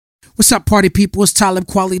What's up, party people? It's Talib,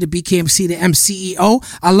 Kweli, the BKMC, the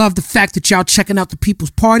MCEO. I love the fact that y'all checking out the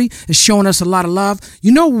People's Party and showing us a lot of love.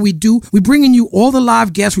 You know what we do? We bringing you all the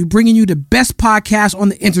live guests. We bringing you the best podcast on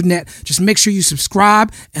the internet. Just make sure you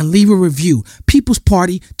subscribe and leave a review. People's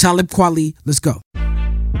Party, Talib, Kweli. Let's go.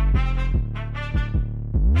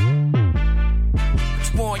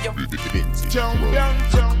 What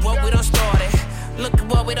we done started. Look at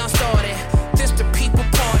what we done started. This the People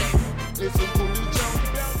Party.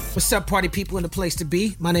 What's up, party people in the place to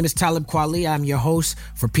be? My name is Talib Kweli. I'm your host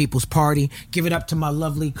for People's Party. Give it up to my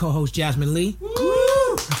lovely co-host, Jasmin, Leigh. Woo!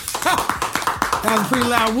 That was a pretty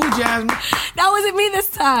loud woo, Jasmin. That wasn't me this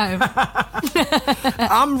time.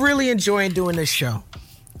 I'm really enjoying doing this show.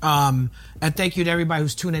 And thank you to everybody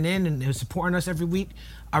who's tuning in and who's supporting us every week.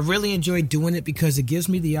 I really enjoy doing it because it gives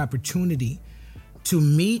me the opportunity to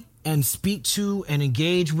meet and speak to and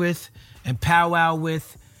engage with and powwow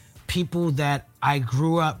with people that I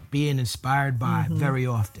grew up being inspired by very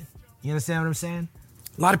often. You understand what I'm saying?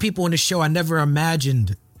 A lot of people in the show I never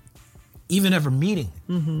imagined even ever meeting,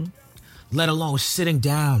 let alone sitting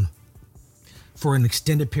down for an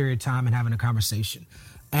extended period of time and having a conversation.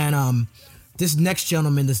 And this next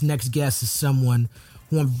gentleman, this next guest is someone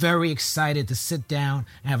who I'm very excited to sit down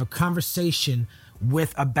and have a conversation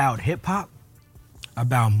with about hip-hop,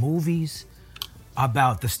 about movies,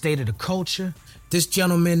 about the state of the culture. This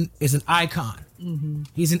gentleman is an icon.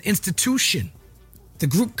 He's an institution. The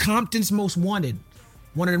group Compton's Most Wanted,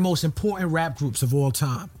 one of the most important rap groups of all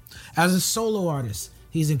time. As a solo artist,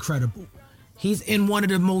 he's incredible. He's in one of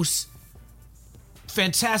the most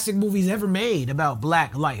fantastic movies ever made about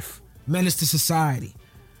black life, Menace to Society.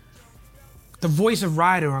 The voice of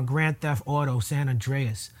Ryder on Grand Theft Auto San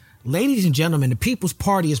Andreas. Ladies and gentlemen, the People's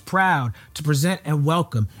Party is proud to present and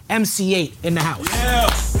welcome MC Eiht in the house.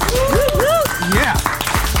 Yeah.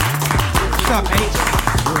 What's up, Eiht?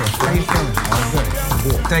 Good. How you feeling? All day.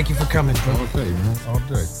 Good. Thank you for coming, bro. All day, man. All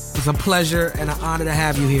day. It's a pleasure and an honor to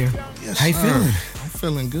have you here. Yes, How you sir. feeling? I'm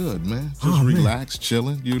feeling good, man. Just relaxed,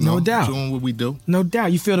 chilling, you know. No doubt. Doing what we do. No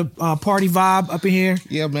doubt. You feel the party vibe up in here?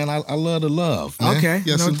 Yeah, man, I love the love, man. Okay,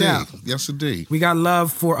 Yes, no indeed. doubt. Yes, indeed. We got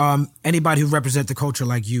love for anybody who represents the culture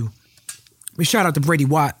like you. We shout out to Brady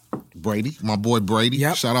Watt. Brady, my boy Brady.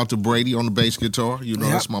 Yep. Shout out to Brady on the bass guitar. You know,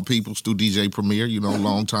 Yep. that's my people's through DJ Premier. You know,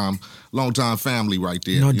 long time family right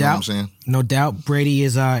there. No you doubt. know what I'm saying? No doubt. Brady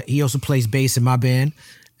is he also plays bass in my band.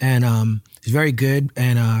 And he's very good.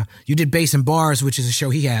 And you did Bass and Bars, which is a show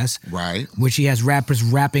he has. Right. Which he has rappers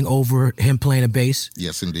rapping over him playing a bass.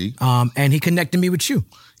 Yes, indeed. And he connected me with you.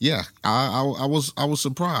 Yeah, I was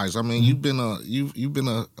surprised. I mean, you've been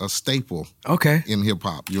a staple. Okay. In hip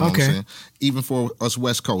hop, you know what I'm saying? Even for us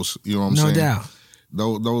West Coast, you know what I'm saying?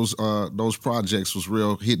 No doubt. Those projects was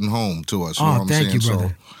real hitting home to us. You know what I'm thank saying? you,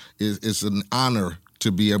 brother. So it's an honor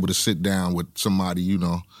to be able to sit down with somebody, you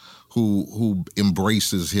know, who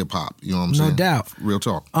embraces hip hop. You know what I'm saying? No doubt. Real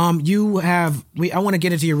talk. You have I want to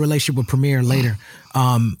get into your relationship with Premier later,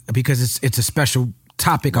 because it's a special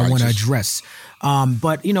topic I want to address.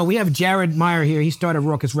 But you know, we have Jared Meyer here. He started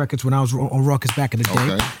Raucous Records when I was on Raucous back in the day.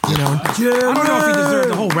 Okay. You know, I don't know if he deserved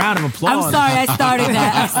the whole round of applause. I'm sorry I started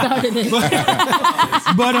that. I started it.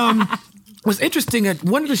 But what's interesting,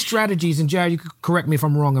 one of the strategies, and Jared, you could correct me if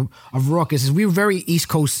I'm wrong, of Raucous is we were very East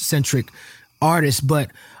Coast centric artists, but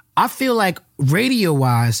I feel like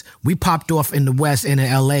radio-wise, we popped off in the West and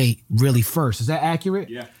in LA really first. Is that accurate?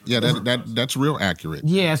 Yeah, that's real accurate.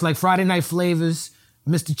 Yeah, it's like Friday Night Flavors,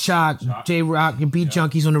 Mr. Chalk, J-Rock, and Beat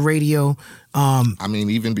Junkies on the radio. I mean,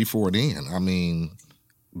 even before then, I mean,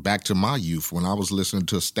 back to my youth, when I was listening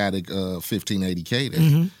to Static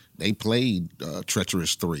 1580K, they played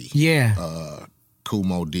Treacherous 3. Yeah. Kool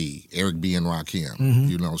Moe D, Eric B. and Rakim,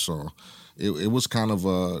 you know, so it was kind of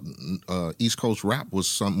East Coast rap was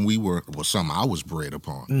something something I was bred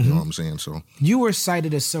upon, you know what I'm saying? So you were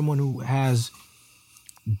cited as someone who has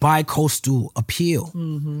bi-coastal appeal,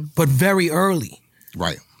 but very early.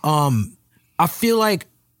 Right. I feel like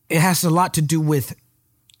it has a lot to do with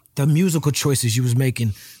the musical choices you was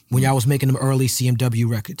making when y'all was making them early CMW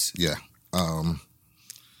records. Yeah.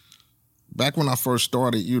 Back when I first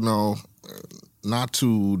started, you know, not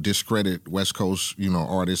to discredit West Coast, you know,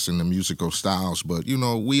 artists and the musical styles, but, you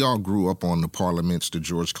know, we all grew up on the Parliaments, the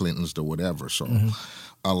George Clintons, the whatever. So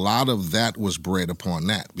a lot of that was bred upon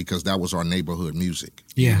that because that was our neighborhood music.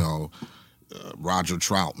 Yeah. You know, Roger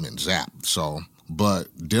Troutman, Zap. So, but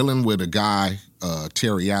dealing with a guy,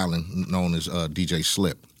 Terry Allen, known as DJ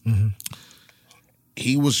Slip,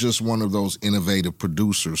 he was just one of those innovative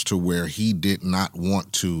producers to where he did not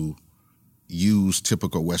want to use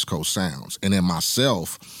typical West Coast sounds. And then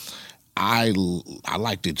myself, I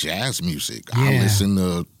like the jazz music. Yeah. I listen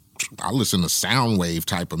to I listen to sound wave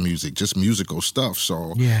type of music, just musical stuff.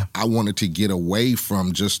 So Yeah. I wanted to get away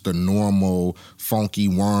from just the normal funky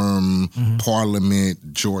worm,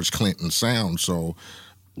 Parliament, George Clinton sound. So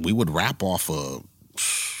we would rap off of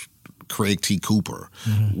Craig T. Cooper.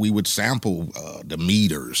 We would sample the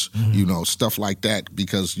Meters, you know, stuff like that,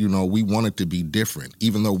 because, you know, we wanted to be different,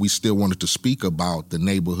 even though we still wanted to speak about the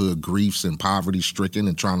neighborhood griefs and poverty-stricken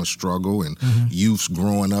and trying to struggle and youths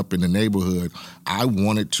growing up in the neighborhood. I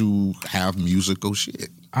wanted to have musical shit.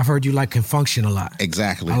 I've heard you like Confunction a lot.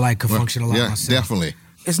 Exactly. I like Confunction a lot Yeah, myself. definitely.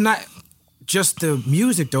 It's not just the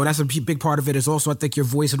music, though. That's a big part of it. Is also, I think, your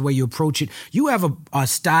voice and the way you approach it. You have a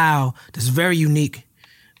style that's very unique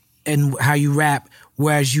in how you rap,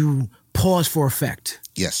 whereas you pause for effect.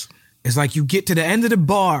 Yes. It's like you get to the end of the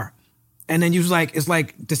bar, and then it's like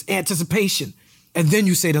this anticipation, and then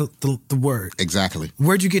you say the word. Exactly.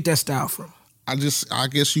 Where'd you get that style from? I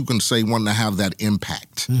guess you can say wanting to have that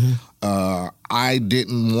impact. I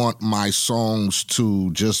didn't want my songs to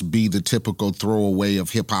just be the typical throwaway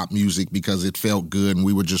of hip hop music because it felt good and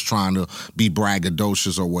we were just trying to be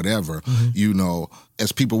braggadocious or whatever. You know,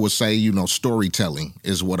 as people would say, you know, storytelling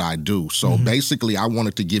is what I do. So basically I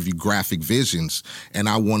wanted to give you graphic visions, and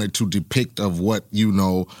I wanted to depict of what, you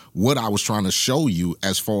know, what I was trying to show you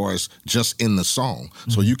as far as just in the song.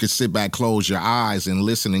 So you could sit back, close your eyes and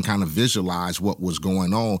listen and kind of visualize what was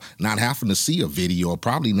going on, not having to see a video or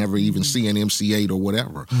probably never even see an MC Eiht or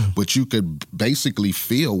whatever. But you could basically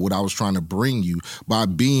feel what I was trying to bring you by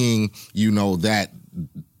being, you know, that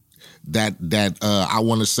I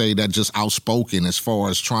want to say that just outspoken as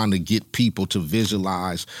far as trying to get people to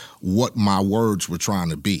visualize what my words were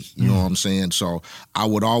trying to be. You know what I'm saying? So I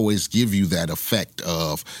would always give you that effect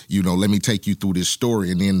of, you know, let me take you through this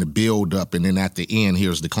story, and then the build up, and then at the end,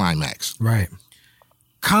 here's the climax. Right.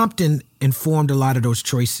 Compton informed a lot of those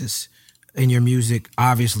choices in your music,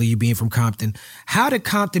 obviously, you being from Compton. How did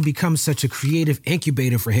Compton become such a creative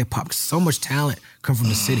incubator for hip-hop? So much talent come from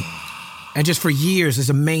the city. And just for years, there's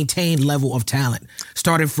a maintained level of talent,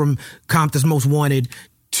 starting from Compton's Most Wanted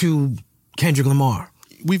to Kendrick Lamar.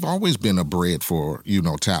 We've always been a bred for, you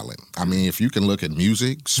know, talent. I mean, if you can look at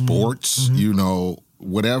music, sports, you know,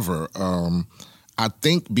 whatever. I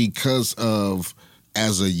think because of,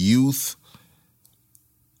 as a youth,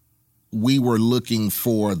 we were looking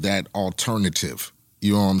for that alternative,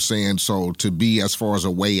 you know what I'm saying? So to be as far as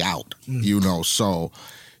a way out, you know, so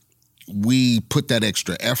we put that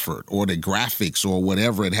extra effort or the graphics or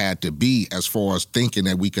whatever it had to be as far as thinking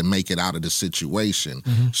that we could make it out of the situation.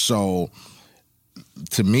 So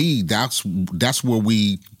to me, that's where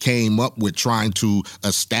we came up with trying to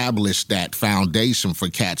establish that foundation for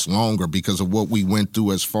cats longer because of what we went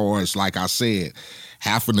through as far as, like I said,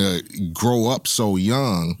 having to grow up so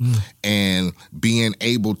young and being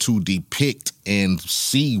able to depict and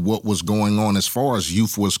see what was going on as far as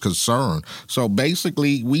youth was concerned. So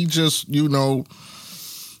basically, we just, you know,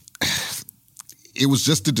 it was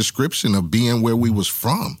just a description of being where we was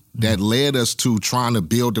from that led us to trying to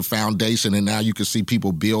build the foundation, and now you can see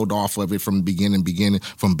people build off of it from the beginning,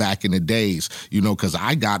 from back in the days, you know, because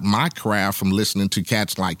I got my craft from listening to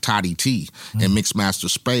cats like Toddy T and Mixmaster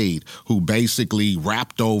Spade, who basically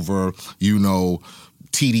rapped over, you know,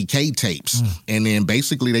 TDK tapes. And then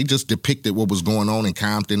basically they just depicted what was going on in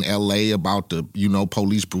Compton, LA about the, you know,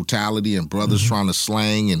 police brutality and brothers trying to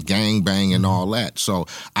slang and gangbang and all that. So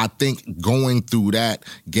I think going through that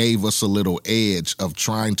gave us a little edge of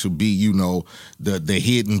trying to be, you know, the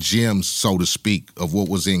hidden gems, so to speak, of what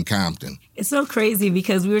was in Compton. It's so crazy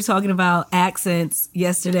because we were talking about accents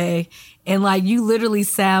yesterday, and like you literally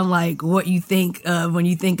sound like what you think of when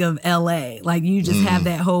you think of LA. Like you just have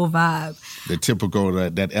that whole vibe. The typical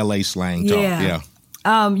that LA slang talk.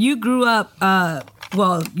 Yeah. You grew up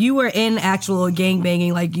well, you were in actual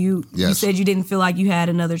gangbanging. Like you said you didn't feel like you had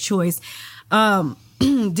another choice.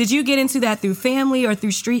 Did you get into that through family or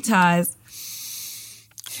through street ties?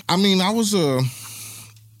 I mean, I was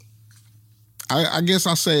I guess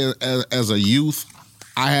I say as a youth,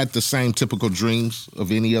 I had the same typical dreams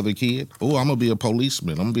of any other kid. Oh, I'm going to be a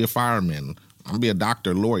policeman. I'm going to be a fireman. I'm going to be a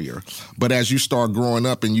doctor, lawyer. But as you start growing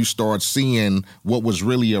up and you start seeing what was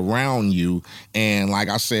really around you, and like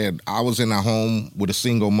I said, I was in a home with a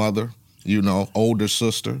single mother, you know, older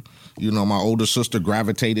sister. You know, my older sister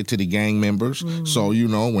gravitated to the gang members. So, you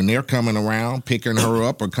know, when they're coming around, picking her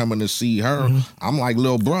up or coming to see her, I'm like,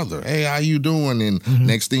 little brother, hey, how you doing? And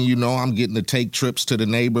next thing you know, I'm getting to take trips to the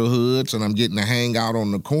neighborhoods and I'm getting to hang out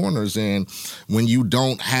on the corners. And when you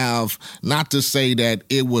don't have, not to say that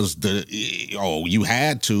it was you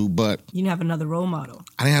had to, but... You didn't have another role model.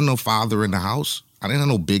 I didn't have no father in the house. I didn't have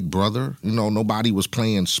no big brother. You know, nobody was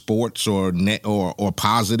playing sports or net or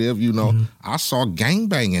positive, you know. I saw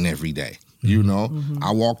gangbanging every day. You know,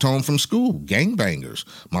 I walked home from school, gangbangers.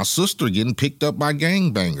 My sister getting picked up by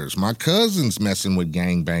gangbangers. My cousins messing with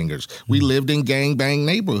gangbangers. We lived in gangbang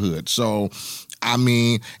neighborhoods. So, I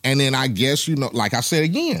mean, and then I guess, you know, like I said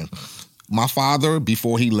again, my father,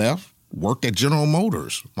 before he left, worked at General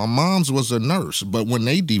Motors. My mom's was a nurse. But when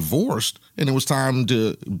they divorced and it was time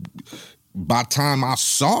to, by the time I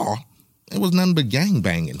saw, it was nothing but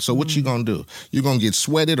gangbanging. So what you gonna do? You gonna get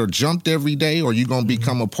sweated or jumped every day, or you gonna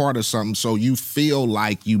become a part of something so you feel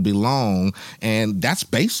like you belong? And that's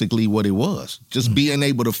basically what it was. Just being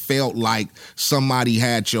able to feel like somebody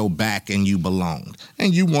had your back and you belonged.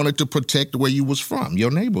 And you wanted to protect where you was from,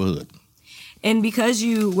 your neighborhood. And because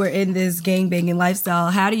you were in this gangbanging lifestyle,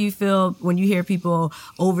 how do you feel when you hear people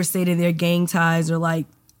overstating their gang ties or like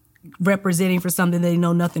representing for something they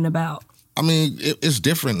know nothing about? I mean, it's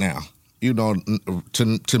different now. You know,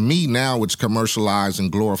 to me now it's commercialized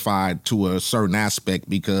and glorified to a certain aspect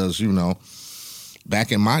because, you know,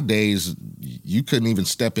 back in my days, you couldn't even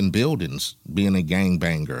step in buildings being a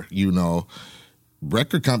gangbanger. You know,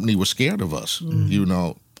 record company was scared of us. You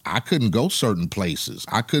know, I couldn't go certain places.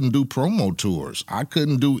 I couldn't do promo tours. I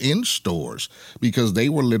couldn't do in stores because they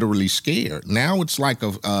were literally scared. Now it's like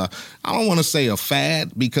I don't want to say a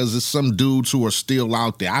fad because it's some dudes who are still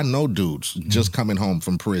out there. I know dudes just coming home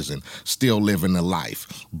from prison, still living the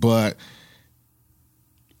life. But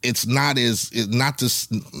it's not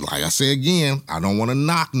just, like I say again, I don't want to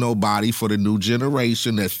knock nobody for the new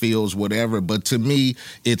generation that feels whatever. But to me,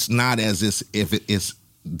 it's not as if it's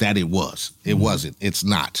that it was. It wasn't. It's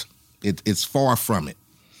not. It's far from it.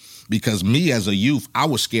 Because me as a youth, I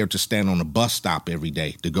was scared to stand on a bus stop every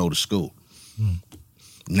day to go to school.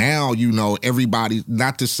 Now, you know, everybody,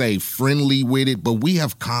 not to say friendly with it, but we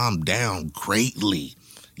have calmed down greatly.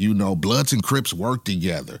 You know, Bloods and Crips work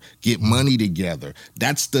together, get money together.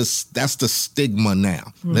 That's the stigma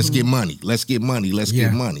now. Let's get money. Let's get money. Let's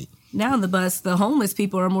get money. Now on the bus, the homeless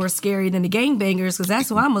people are more scary than the gangbangers because that's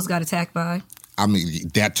who I almost got attacked by. I mean,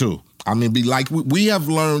 that too. I mean, we have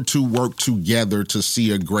learned to work together to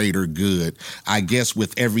see a greater good. I guess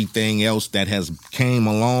with everything else that has came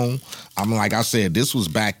along, I mean, like I said, this was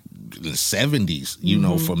back in the 70s, you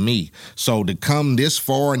know, for me. So to come this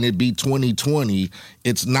far and it be 2020,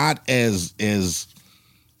 it's not as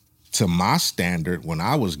to my standard when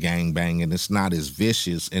I was gangbanging, it's not as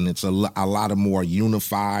vicious and it's a lot of more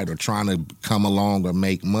unified or trying to come along or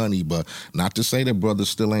make money. But not to say that brothers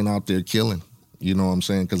still ain't out there killing. You know what I'm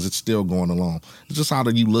saying? Because it's still going along. It's just how do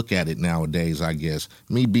you look at it nowadays, I guess.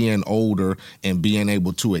 Me being older and being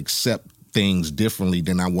able to accept things differently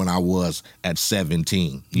than when I was at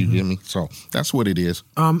 17. You get me? So that's what it is.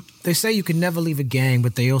 They say you can never leave a gang,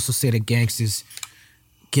 but they also say that gangsters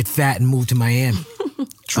get fat and move to Miami.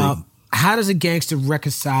 True. How does a gangster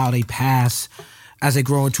reconcile a past as they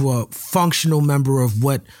grow into a functional member of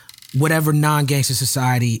whatever non-gangster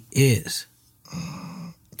society is?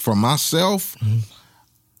 For myself,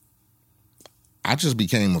 I just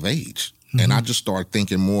became of age. And I just started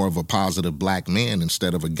thinking more of a positive black man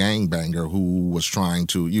instead of a gangbanger who was trying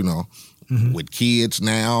to, you know, with kids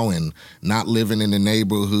now and not living in the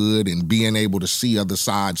neighborhood and being able to see other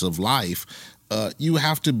sides of life. You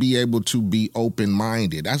have to be able to be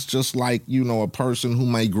open-minded. That's just like, you know, a person who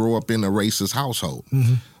may grow up in a racist household.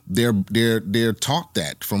 They're taught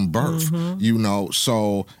that from birth, you know.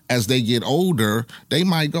 So as they get older, they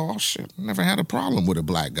might go, oh shit, never had a problem with a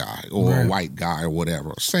black guy or a white guy or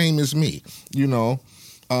whatever. Same as me, you know.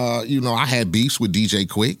 I had beefs with DJ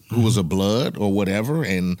Quik, who was a Blood or whatever,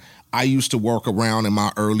 and I used to work around in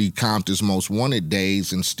my early Compton's Most Wanted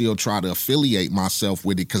days and still try to affiliate myself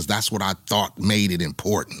with it because that's what I thought made it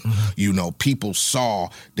important. You know, people saw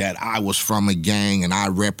that I was from a gang and I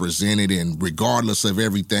represented it, and regardless of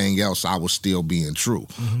everything else, I was still being true.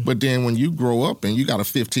 But then when you grow up and you got a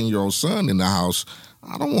 15-year-old son in the house,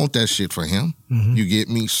 I don't want that shit for him. You get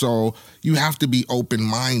me? So you have to be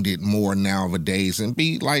open-minded more nowadays and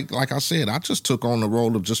be like I said, I just took on the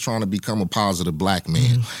role of just trying to become a positive black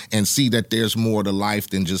man and see that there's more to life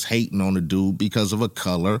than just hating on a dude because of a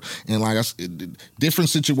color. And like I said, different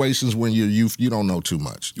situations when you're youth, you don't know too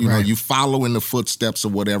much. You know, you follow in the footsteps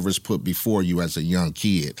of whatever is put before you as a young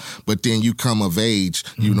kid. But then you come of age,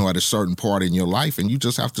 you know, at a certain part in your life, and you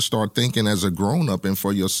just have to start thinking as a grown-up and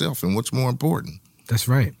for yourself and what's more important. That's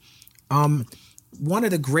right. One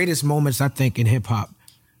of the greatest moments I think in hip hop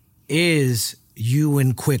is you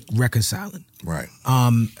and Quik reconciling. Right.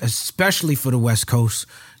 Especially for the West Coast.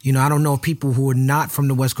 You know, I don't know if people who are not from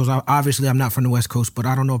the West Coast, obviously I'm not from the West Coast, but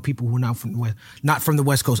I don't know if people who are not from the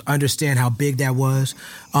West Coast understand how big that was.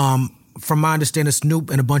 From my understanding, Snoop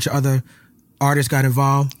and a bunch of other artists got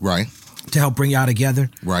involved. Right. To help bring y'all together.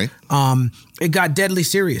 Right. It got deadly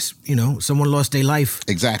serious. You know, someone lost their life.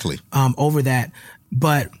 Exactly. Over that.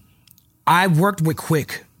 But I worked with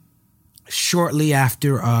Quik shortly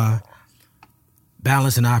after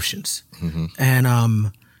Balance and Options. Mm-hmm.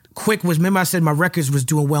 And Quik was, remember I said my records was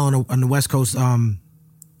doing well on the West Coast. The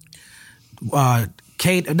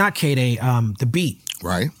Beat.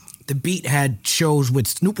 Right. The Beat had shows with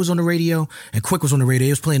Snoop was on the radio and Quik was on the radio.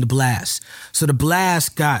 He was playing the Blast. So the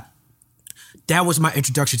Blast that was my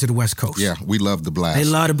introduction to the West Coast. Yeah, we love the Blast. They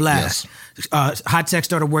love the Blast. Yes. Hot Tech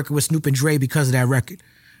started working with Snoop and Dre because of that record.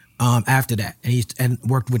 After that, and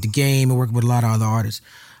worked with The Game and worked with a lot of other artists.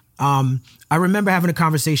 I remember having a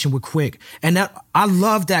conversation with Quik, and I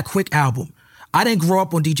loved that Quik album. I didn't grow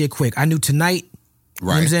up on DJ Quik. I knew Tonight. Right. You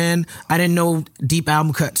know what I'm saying? I didn't know deep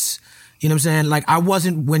album cuts. You know what I'm saying? Like I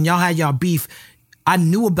wasn't, when y'all had y'all beef, I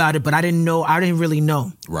knew about it, but I didn't really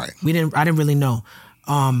know. Right. I didn't really know.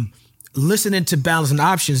 Listening to Balance and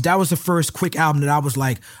Options, that was the first Quik album that I was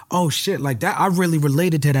like, oh shit, like that, I really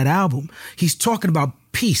related to that album. He's talking about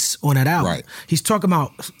peace on that album. Right. He's talking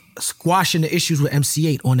about squashing the issues with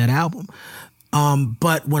MC Eiht on that album.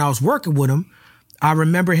 But when I was working with him, I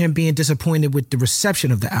remember him being disappointed with the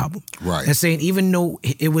reception of the album. Right. And saying even though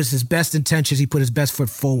it was his best intentions, he put his best foot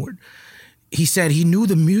forward. He said he knew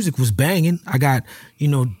the music was banging. I got,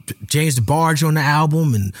 James DeBarge on the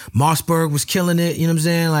album and Mossberg was killing it. You know what I'm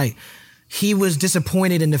saying? Like, he was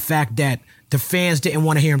disappointed in the fact that the fans didn't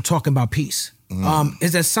want to hear him talking about peace.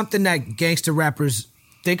 Is that something that gangster rappers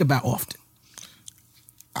think about often?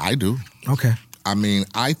 I do. Okay. I mean,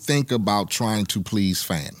 I think about trying to please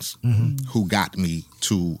fans who got me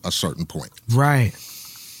to a certain point. Right.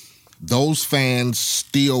 Those fans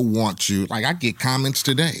still want you. Like, I get comments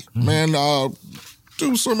today. Man,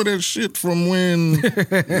 do some of that shit from when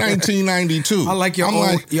 1992. I like your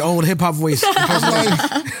old hip-hop voice.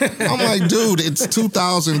 I'm like, dude, it's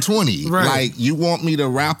 2020. Right. Like, you want me to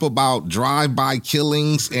rap about drive-by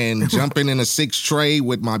killings and jumping in a 6 tray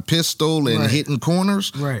with my pistol and hitting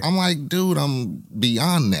corners? Right. I'm like, dude, I'm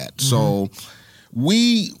beyond that. So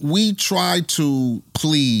we try to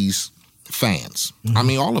please fans. I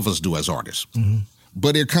mean, all of us do as artists.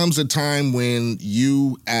 But there comes a time when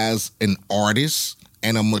you, as an artist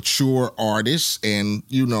and a mature artist, and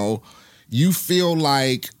you feel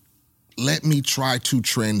like, let me try to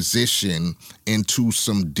transition into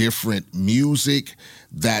some different music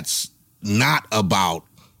that's not about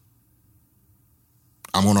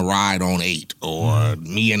I'm on a ride on 8 or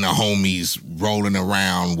me and the homies rolling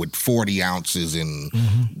around with 40 ounces and,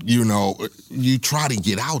 you try to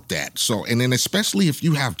get out that. So, and then especially if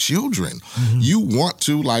you have children, you want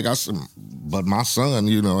to, like I said, but my son,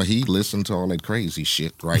 he listened to all that crazy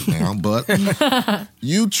shit right now, but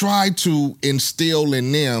you try to instill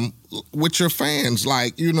in them with your fans,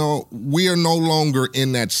 like, we are no longer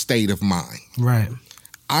in that state of mind. Right.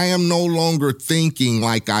 I am no longer thinking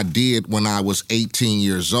like I did when I was 18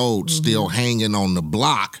 years old, still hanging on the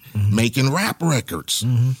block, making rap records.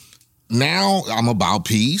 Now I'm about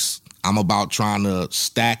peace. I'm about trying to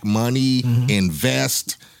stack money,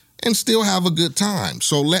 invest, and still have a good time.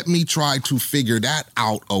 So let me try to figure that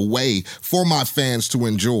out a way for my fans to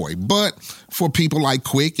enjoy. But for people like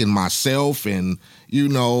Quik and myself and,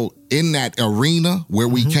 in that arena where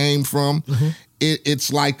we came from,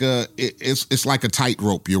 it's like a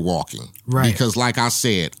tightrope you're walking. Right. Because like I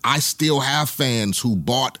said, I still have fans who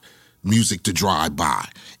bought music to drive by,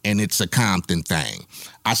 and it's a Compton thing.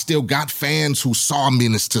 I still got fans who saw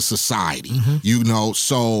Menace to Society,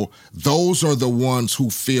 so those are the ones who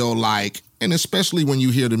feel like, and especially when you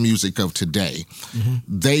hear the music of today,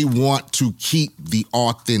 they want to keep the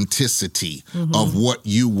authenticity of what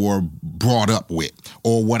you were brought up with,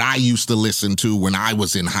 or what I used to listen to when I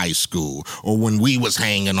was in high school, or when we was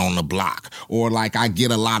hanging on the block, or like I get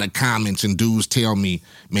a lot of comments and dudes tell me,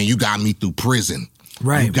 man, you got me through prison.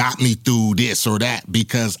 Right. You got me through this or that,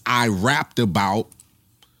 because I rapped about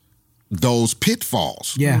those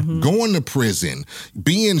pitfalls. Yeah. Going to prison,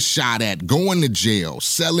 being shot at, going to jail,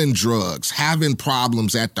 selling drugs, having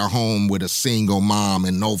problems at the home with a single mom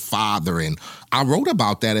and no father. And I wrote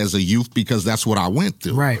about that as a youth because that's what I went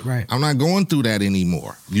through. Right. I'm not going through that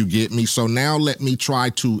anymore. You get me? So now let me try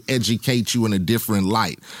to educate you in a different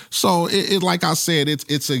light. So it like I said,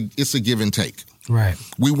 it's a give and take. Right.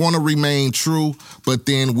 We want to remain true, but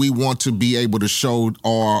then we want to be able to show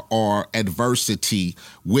our adversity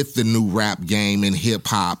with the new rap game and hip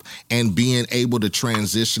hop, and being able to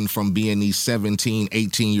transition from being these 17,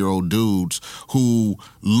 18-year-old dudes who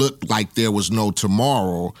looked like there was no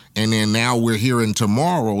tomorrow, and then now we're hearing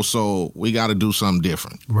tomorrow, so we got to do something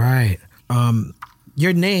different. Right.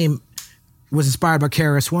 Your name was inspired by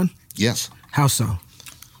KRS-One? Yes. How so?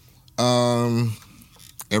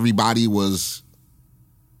 Everybody was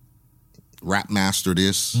Rap Master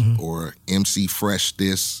this or MC Fresh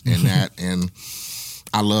this and that, and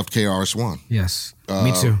I loved KRS-One. Yes,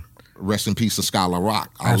 me too. Rest in peace to Scholar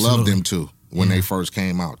Rock. I Absolutely. loved them too when they first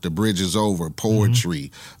came out. The Bridge is Over,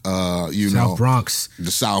 Poetry, South Bronx. The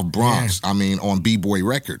South Bronx. Yeah. I mean, on B-Boy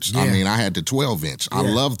Records. Yeah. I mean, I had the 12-inch. I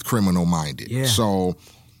loved Criminal Minded. Yeah. So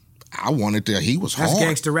I wanted to, he was That's hard.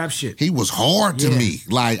 gangster rap shit. He was hard to me.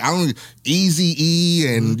 Like, I don't,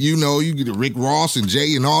 Eazy-E and, you get Rick Ross and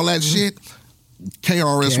Jay and all that shit.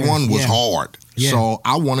 KRS-One was hard. Yeah. So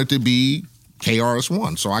I wanted to be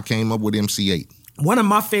KRS-One. So I came up with MC Eiht. One of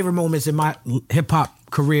my favorite moments in my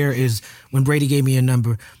hip-hop career is when Brady gave me a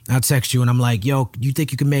number. I'll text you and I'm like, yo, you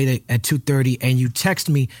think you can make it at 2:30? And you text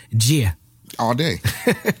me, Gia. All day.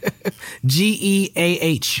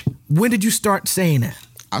 Geah. When did you start saying that?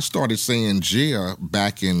 I started saying Gia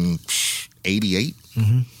back in 88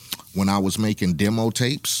 when I was making demo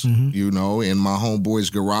tapes, in my homeboy's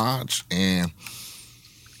garage. And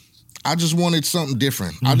I just wanted something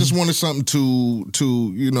different. I just wanted something to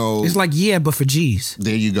It's like but for G's.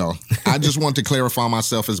 There you go. I just want to clarify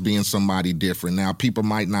myself as being somebody different. Now, people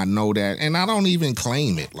might not know that, and I don't even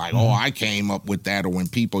claim it. Like, I came up with that, or when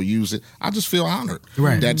people use it, I just feel honored.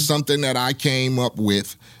 Right. That's something that I came up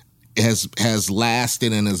with has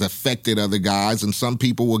lasted and has affected other guys, and some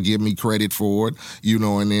people will give me credit for it,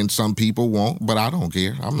 and then some people won't, but I don't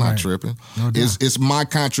care. I'm not tripping. No doubt. It's my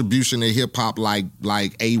contribution to hip-hop like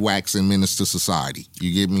AWACS and Menace to Society.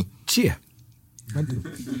 You get me? Yeah. I do.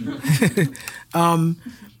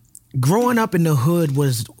 Growing up in the hood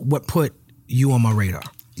was what put you on my radar.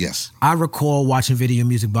 Yes. I recall watching Video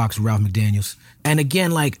Music Box with Ralph McDaniels. And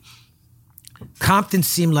again, like, Compton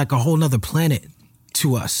seemed like a whole nother planet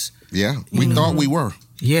to us. Yeah, we thought we were.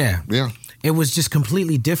 Yeah. Yeah. It was just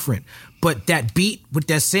completely different. But that beat with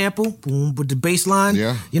that sample, boom, with the bass line, you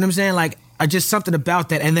know what I'm saying? Like, just something about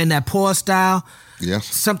that. And then that pause style,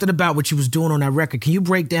 something about what you was doing on that record. Can you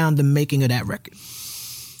break down the making of that record?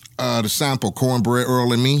 The sample, Cornbread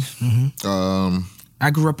Earl and Me. I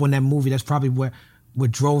grew up on that movie. That's probably what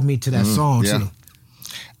drove me to that song, too.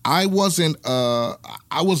 I wasn't,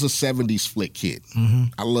 I was a 70s flick kid.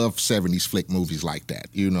 I love 70s flick movies like that.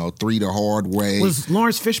 Three the Hard Way. Was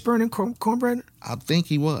Lawrence Fishburne in Cornbread? I think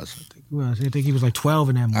he was. I think he was like 12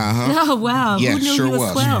 in that movie. Oh, wow. Yeah, Who knew sure he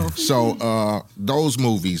was 12? So those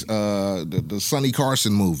movies, the Sonny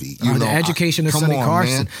Carson movie. The Education of Sonny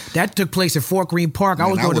Carson. Man. That took place at Fort Greene Park. Man,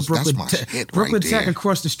 I was going to Brooklyn Tech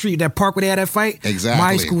across the street. That park where they had that fight? Exactly.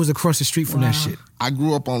 My school was across the street from that shit. I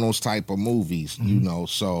grew up on those type of movies,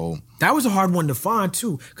 so... That was a hard one to find,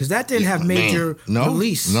 too, because that didn't have major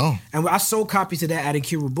release. No. And I sold copies of that at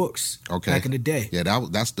Akira Books back in the day. Yeah,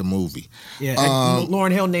 that's the movie. Yeah,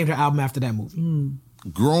 Lauryn Hill named her album after that movie.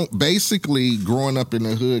 Basically, growing up in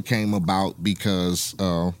the hood came about because...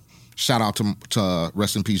 shout out to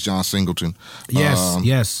rest in peace, John Singleton.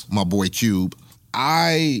 Yes. My boy Cube.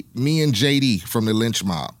 Me and JD from the Lynch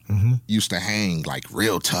Mob used to hang like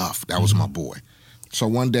real tough. That was my boy. So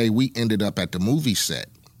one day we ended up at the movie set,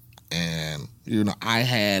 and I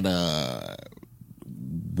had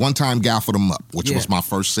One Time Gaffled 'Em Up, which was my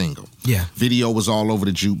first single. Yeah, video was all over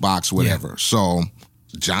the jukebox, whatever. Yeah. So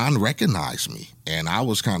John recognized me, and I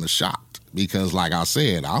was kind of shocked because, like I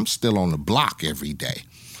said, I'm still on the block every day.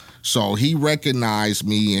 So he recognized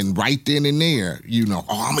me, and right then and there, I'm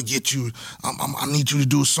gonna get you. I need you to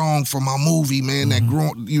do a song for my movie, man. That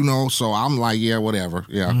grown, So I'm like, yeah, whatever,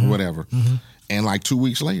 whatever. And like 2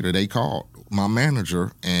 weeks later, they called my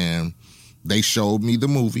manager and they showed me the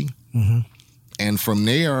movie. And from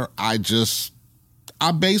there, I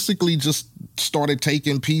basically just started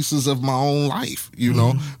taking pieces of my own life,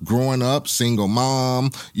 growing up, single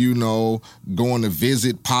mom, going to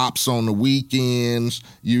visit pops on the weekends,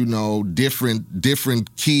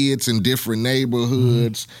 different kids in different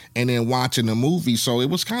neighborhoods, and then watching the movie. So it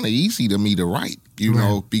was kind of easy to me to write,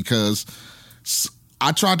 because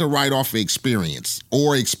I tried to write off experience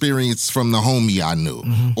from the homie I knew,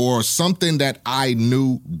 or something that I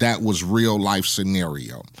knew that was real life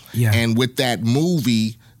scenario. Yeah. And with that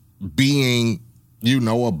movie being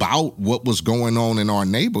about what was going on in our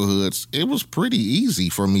neighborhoods, it was pretty easy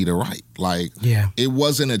for me to write. Like, it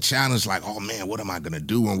wasn't a challenge like, oh man, what am I going to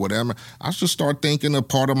do and whatever. I just start thinking of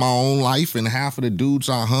part of my own life and half of the dudes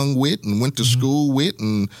I hung with and went to school with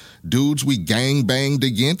and dudes we gang banged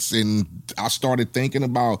against. And I started thinking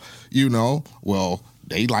about, well,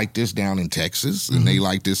 they like this down in Texas and they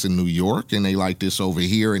like this in New York and they like this over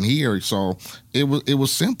here and here. So it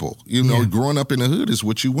was simple. Growing up in the hood is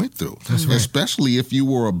what you went through. That's right. Especially if you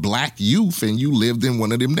were a black youth and you lived in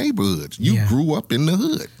one of them neighborhoods. You grew up in the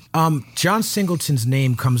hood. John Singleton's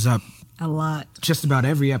name comes up a lot. Just about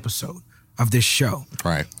every episode of this show.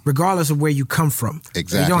 Right. Regardless of where you come from.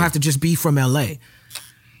 Exactly. You don't have to just be from LA.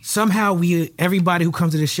 Somehow everybody who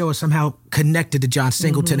comes to this show is somehow connected to John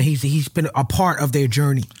Singleton. And he's been a part of their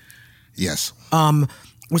journey. Yes.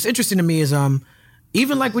 What's interesting to me is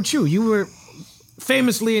even like with you were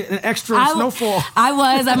famously an extra in Snowfall. I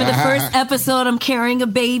was. I'm in the first episode. I'm carrying a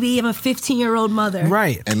baby. I'm a 15-year-old mother.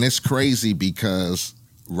 Right. And it's crazy because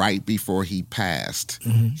right before he passed,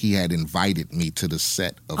 he had invited me to the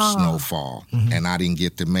set of Snowfall, and I didn't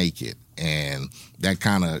get to make it. And that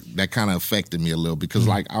kind of affected me a little because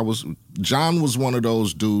John was one of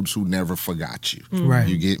those dudes who never forgot you. Right.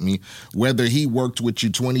 You get me? Whether he worked with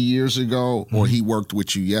you 20 years ago or he worked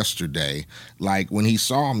with you yesterday, like when he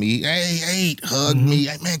saw me, hey, Eiht, hugged me,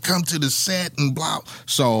 hey, man, come to the set and blah.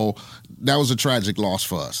 So that was a tragic loss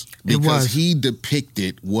for us because he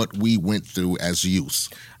depicted what we went through as youth.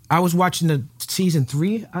 I was watching the season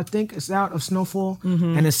 3, I think it's out of Snowfall.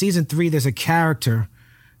 And in season 3, there's a character.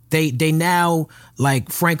 They now,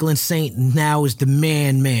 like Franklin Saint now is the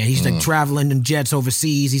man. He's like traveling in jets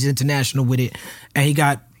overseas. He's international with it. And he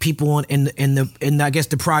got people in I guess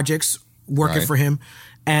the projects working for him.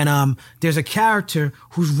 And there's a character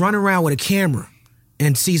who's running around with a camera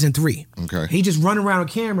in season 3. Okay. He just running around with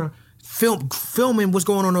a camera, filming what's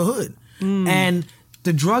going on in the hood. And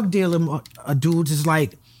the drug dealer dudes is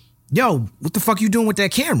like, yo, what the fuck you doing with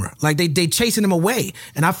that camera? Like they chasing him away.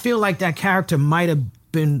 And I feel like that character might have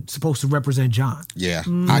been supposed to represent John. Yeah,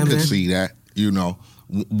 I could see that,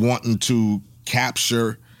 wanting to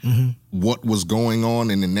capture what was going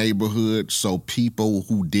on in the neighborhood so people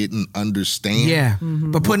who didn't understand. Yeah,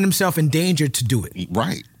 but putting himself in danger to do it.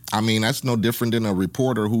 Right. I mean, that's no different than a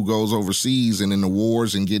reporter who goes overseas and in the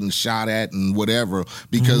wars and getting shot at and whatever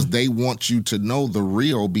because they want you to know the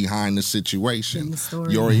real behind the situation.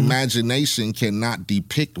 Your imagination cannot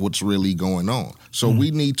depict what's really going on. So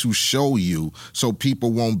we need to show you so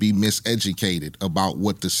people won't be miseducated about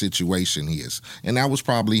what the situation is. And that was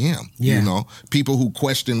probably him. People who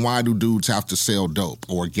question why do dudes have to sell dope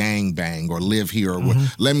or gang bang or live here.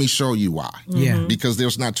 Let me show you why. Because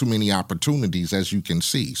there's not too many opportunities, as you can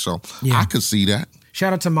see. So I could see that.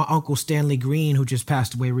 Shout out to my uncle Stanley Green, who just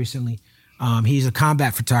passed away recently. He's a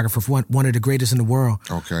combat photographer, one of the greatest in the world.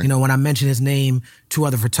 Okay. When I mentioned his name to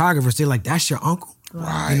other photographers, they're like, that's your uncle?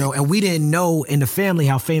 Right. And we didn't know in the family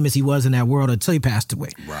how famous he was in that world until he passed away.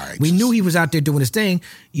 Right. We knew he was out there doing his thing.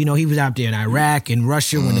 He was out there in Iraq and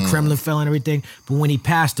Russia when the Kremlin fell and everything. But when he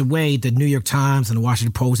passed away, the New York Times and the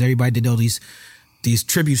Washington Post, everybody did all these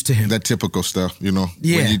tributes to him. That typical stuff,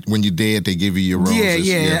 Yeah. When you're dead, they give you your roses.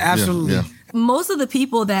 Yeah, absolutely. Yeah. Most of the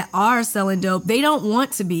people that are selling dope, they don't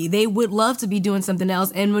want to be. They would love to be doing something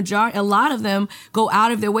else. And a lot of them go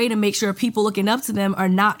out of their way to make sure people looking up to them are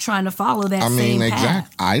not trying to follow that same path.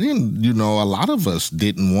 Exactly. I didn't, a lot of us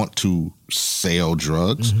didn't want to sell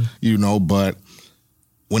drugs, but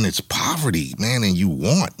when it's poverty, man, and you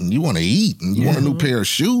want to eat and you want a new pair of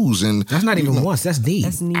shoes and that's not even wants, that's needs.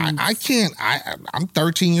 That's needs. I can't. I'm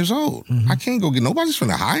 13 years old. I can't go get. Nobody's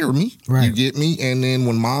gonna hire me. Right. You get me? And then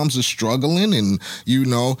when moms are struggling and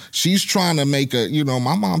she's trying to make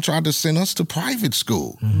my mom tried to send us to private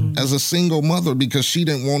school as a single mother because she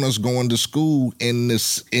didn't want us going to school in the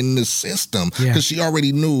system because she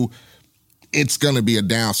already knew it's going to be a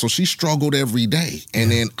down. So she struggled every day.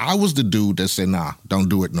 And then I was the dude that said, nah, don't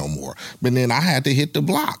do it no more. But then I had to hit the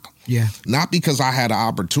block. Yeah. Not because I had an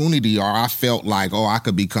opportunity or I felt like, I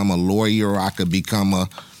could become a lawyer or I could become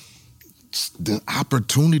the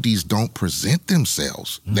opportunities don't present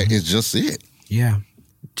themselves. It's just it. Yeah.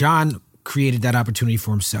 John created that opportunity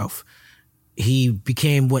for himself. He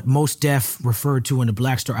became what Most Def referred to in the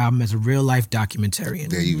Black Star album as a real-life documentarian.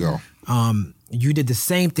 There you go. You did the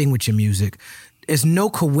same thing with your music. It's no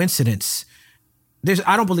coincidence.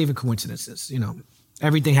 I don't believe in coincidences.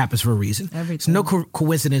 Everything happens for a reason. It's no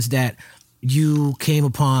coincidence that you came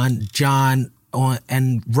upon John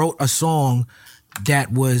and wrote a song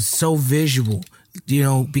that was so visual,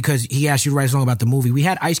 because he asked you to write a song about the movie. We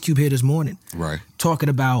had Ice Cube here this morning. Right. Talking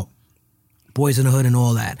about Boys in the Hood and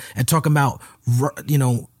all that, and talking about, you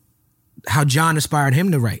know, how John inspired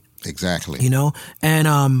him to write. Exactly. You know?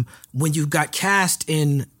 And when you got cast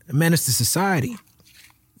in Menace to Society,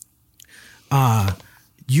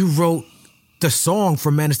 you wrote the song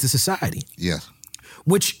for Menace to Society. Yeah.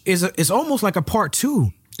 Which is almost like a part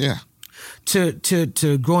 2. Yeah.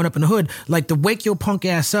 To growing up in the hood. Like the Wake Your Punk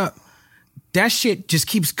Ass Up, that shit just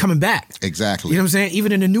keeps coming back. Exactly. You know what I'm saying?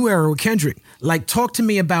 Even in the new era with Kendrick. Like, talk to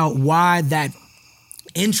me about why that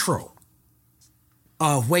intro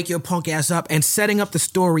of Wake Your Punk Ass Up and setting up the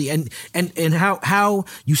story and how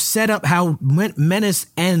you set up how Menace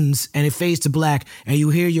ends and it fades to black and you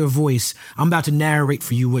hear your voice. I'm about to narrate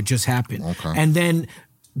for you what just happened. Okay. And then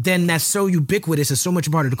that's so ubiquitous, it's so much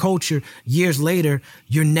part of the culture. Years later,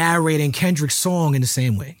 you're narrating Kendrick's song in the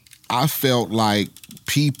same way. I felt like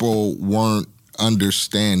people weren't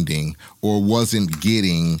understanding or wasn't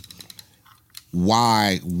getting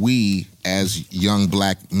why we as young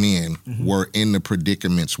black men were in the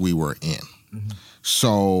predicaments we were in.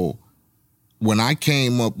 So when I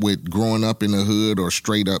came up with Growing Up in the Hood or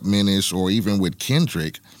Straight Up Menace or even with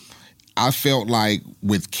Kendrick, I felt like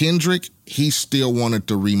with Kendrick, he still wanted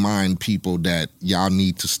to remind people that y'all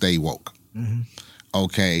need to stay woke.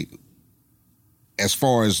 Okay. As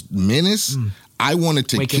far as Menace, I wanted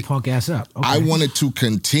to Wake Your Punk Ass Up. Okay. I wanted to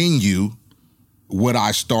continue what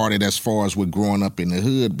I started as far as with Growing Up in the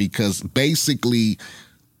Hood, because basically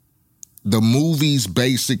the movies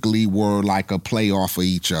basically were like a play off of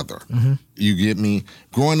each other. You get me?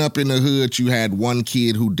 Growing Up in the Hood, you had one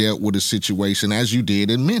kid who dealt with a situation as you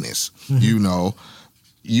did in Menace. You know,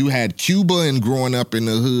 you had Cuba and Growing Up in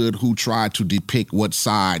the Hood who tried to depict what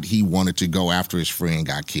side he wanted to go after his friend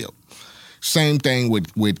got killed. Same thing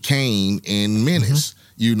with Kane in Menace.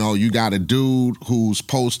 You know, you got a dude who's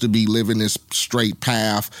supposed to be living this straight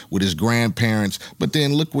path with his grandparents, but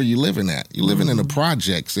then look where you're living at. You're living in the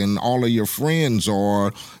projects and all of your friends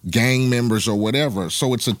are gang members or whatever.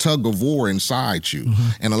 So it's a tug of war inside you.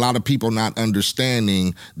 And a lot of people not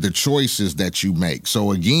understanding the choices that you make.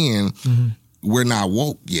 So again, we're not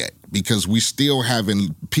woke yet because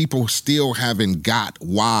people still haven't got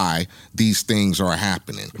why these things are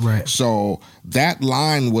happening. Right. So that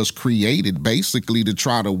line was created basically to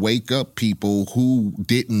try to wake up people who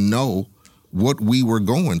didn't know what we were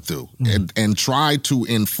going through and try to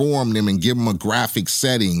inform them and give them a graphic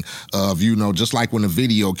setting of, you know, just like when the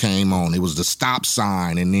video came on, it was the stop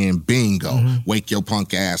sign and then bingo, wake your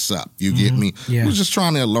punk ass up. You get me? Yeah. We was just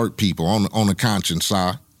trying to alert people on the conscience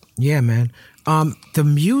side. Yeah, man. The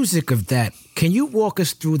music of that, can you walk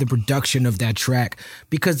us through the production of that track?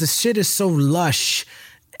 Because the shit is so lush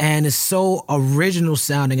and it's so original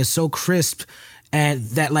sounding, it's so crisp, and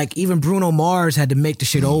that like even Bruno Mars had to make the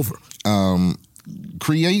shit over.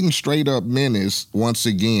 Creating Straight Up Menace, once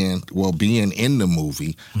again, well, being in the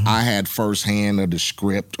movie, I had firsthand of the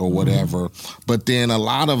script or whatever, but then a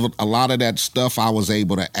lot of that stuff I was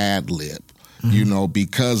able to ad-lib. You know,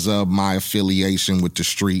 because of my affiliation with the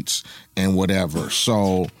streets and whatever.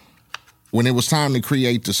 So when it was time to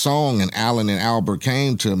create the song and Alan and Albert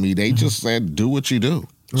came to me, they just said, do what you do.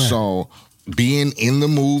 Right. So being in the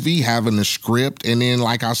movie, having the script, and then,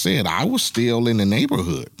 like I said, I was still in the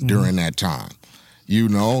neighborhood during that time. You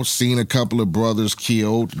know, seeing a couple of brothers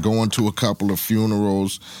killed, going to a couple of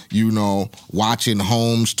funerals, you know, watching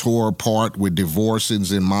homes tore apart with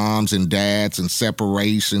divorces and moms and dads and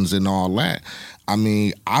separations and all that. I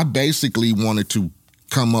mean, I basically wanted to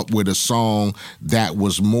come up with a song that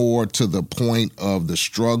was more to the point of the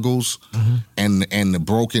struggles and the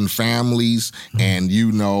broken families and,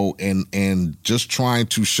 you know, and just trying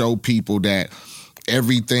to show people that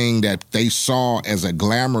everything that they saw as a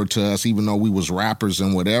glamour to us, even though we was rappers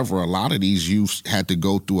and whatever, a lot of these youths had to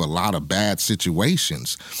go through a lot of bad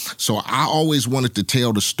situations. So I always wanted to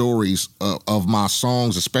tell the stories of my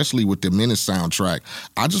songs, especially with the Menace soundtrack.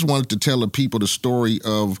 I just wanted to tell the people the story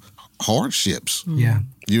of hardships. Yeah.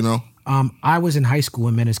 You know? I was in high school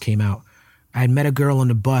when Menace came out. I had met a girl on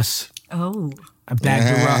the bus. Oh. I bagged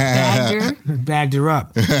her up. Bagged her? Bagged her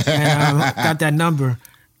up. And got that number.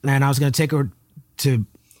 And I was going to take her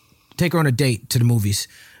on a date to the movies.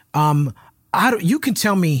 You can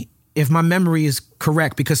tell me if my memory is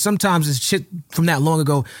correct, because sometimes it's shit from that long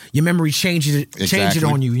ago, your memory changes it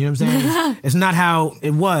on you. You know what I'm saying? It's not how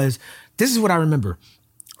it was. This is what I remember.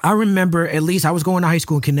 I remember, at least I was going to high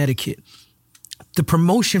school in Connecticut. The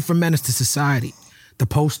promotion for Menace to Society, the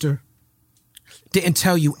poster, didn't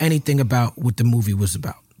tell you anything about what the movie was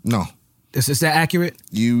about. No. Is that accurate?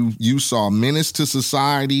 You saw Menace to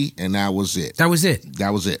Society, and that was it. That was it.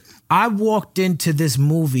 That was it. I walked into this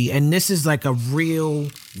movie, and this is like a real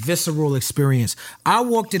visceral experience. I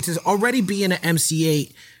walked into already being an MC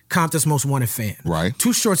Eiht, Compton's Most Wanted fan. Right.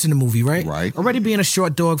 2 shorts in the movie, right? Right. Already being a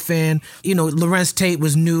Short Dog fan. You know, Lorenz Tate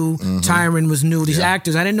was new. Tyron was new. These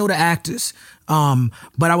actors, I didn't know the actors.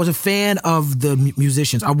 But I was a fan of the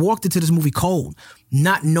musicians. I walked into this movie cold,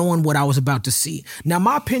 not knowing what I was about to see. Now,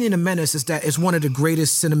 my opinion of Menace is that it's one of the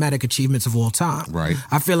greatest cinematic achievements of all time. Right.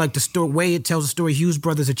 I feel like the way it tells the story, Hughes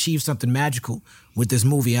Brothers achieved something magical with this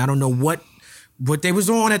movie. I don't know what they was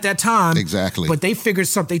on at that time. Exactly. But they figured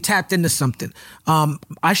something, they tapped into something.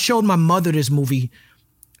 I showed my mother this movie.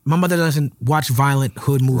 My mother doesn't watch violent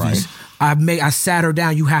hood movies. Right. I sat her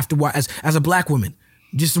down. You have to watch, as a black woman,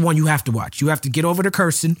 just the one you have to watch. You have to get over the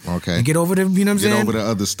cursing. Okay. And get over the, you know what I'm saying? Get over the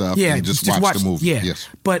other stuff. Yeah. And just watch the movie. Yeah. Yes.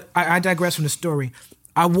 But I digress from the story.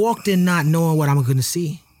 I walked in not knowing what I'm going to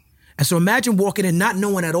see. And so imagine walking in not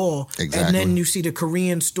knowing at all. Exactly. And then you see the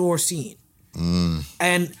Korean store scene.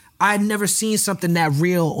 And I had never seen something that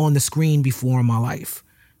real on the screen before in my life.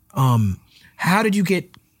 How did you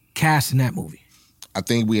get cast in that movie? I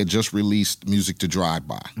think we had just released Music to Drive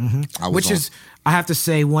By. Which is, I have to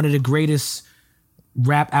say, one of the greatest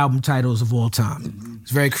rap album titles of all time.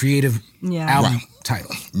 It's a very creative album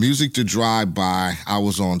title. Music to Drive By, I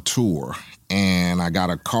was on tour, and I got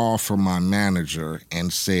a call from my manager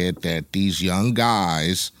and said that these young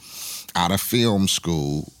guys out of film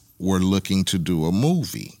school were looking to do a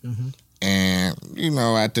movie. And, you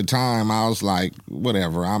know, at the time, I was like,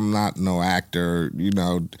 whatever, I'm not no actor. You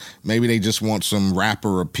know, maybe they just want some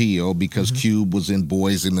rapper appeal because Cube was in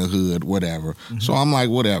Boys in the Hood, whatever. So I'm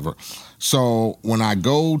like, whatever. So when I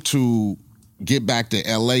go to get back to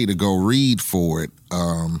L.A. to go read for it,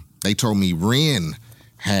 they told me Ren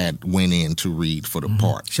had went in to read for the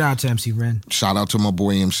part. Shout out to MC Ren. Shout out to my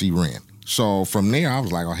boy MC Ren. So from there, I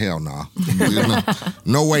was like, oh, hell no.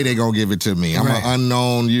 No way they gonna give it to me. I'm an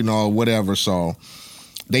unknown, you know, whatever. So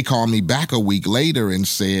they called me back a week later and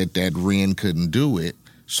said that Ren couldn't do it.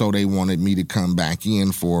 So they wanted me to come back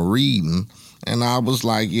in for a reading. And I was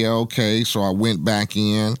like, yeah, okay. So I went back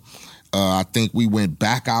in. I think we went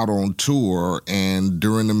back out on tour. And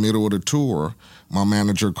during the middle of the tour, my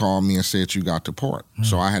manager called me and said, you got the part.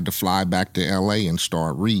 So I had to fly back to L.A. and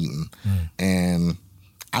start reading. And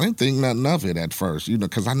I didn't think nothing of it at first, you know,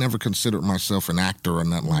 because I never considered myself an actor or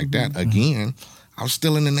nothing like that. Again, I was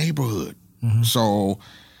still in the neighborhood. So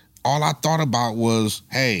all I thought about was,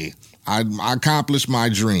 hey, I accomplished my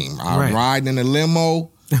dream. I'm riding in a limo.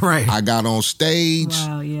 I got on stage.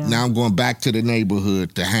 Now I'm going back to the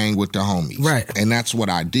neighborhood to hang with the homies. And that's what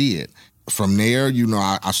I did. From there, you know,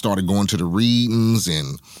 I started going to the readings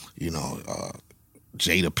and, you know,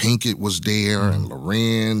 Jada Pinkett was there and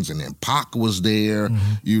Lorenz and then Pac was there,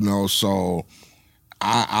 you know, so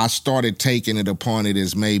I started taking it upon it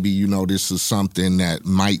as maybe, you know, this is something that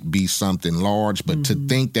might be something large, but to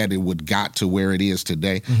think that it would got to where it is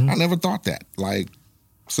today, I never thought that. Like,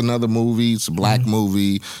 it's another movie, it's a black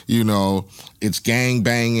movie, you know, it's gang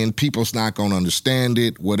banging, people's not gonna understand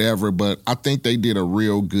it, whatever, but I think they did a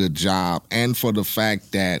real good job. And for the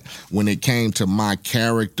fact that when it came to my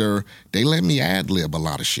character, they let me ad-lib a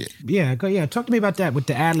lot of shit. Yeah, talk to me about that with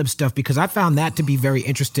the ad-lib stuff, because I found that to be very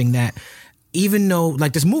interesting, that even though,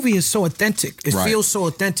 like, this movie is so authentic, it feels so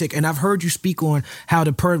authentic, and I've heard you speak on how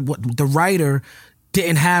the writer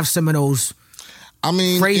didn't have some of those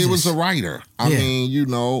phrases. It was a writer. I mean, you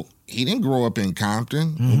know, he didn't grow up in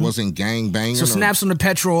Compton. It wasn't gang banging. So snaps on the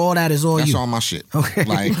petrol, all that is all that's you. That's all my shit. Okay.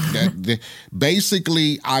 Like,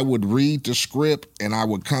 basically, I would read the script and I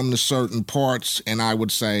would come to certain parts and I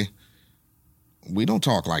would say, we don't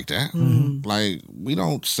talk like that. Like, we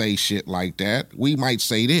don't say shit like that. We might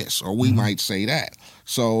say this or we might say that.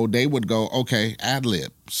 So they would go, okay,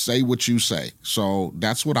 ad-lib, say what you say. So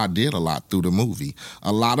that's what I did a lot through the movie.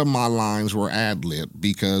 A lot of my lines were ad-lib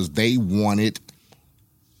because they wanted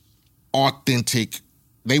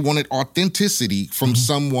authenticity from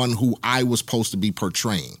someone who I was supposed to be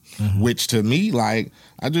portraying, which to me, like,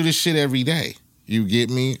 I do this shit every day. You get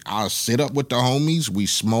me? I'll sit up with the homies, we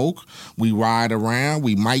smoke, we ride around,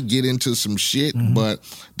 we might get into some shit, but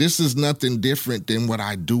this is nothing different than what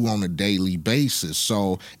I do on a daily basis.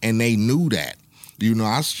 So, and they knew that. You know,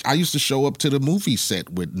 I used to show up to the movie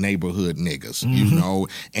set with neighborhood niggas, you know,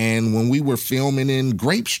 and when we were filming in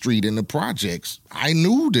Grape Street in the projects, I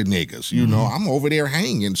knew the niggas, you know, I'm over there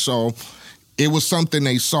hanging. So it was something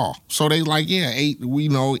they saw. So they like, we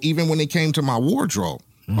know, even when it came to my wardrobe,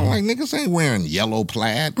 I'm like, niggas ain't wearing yellow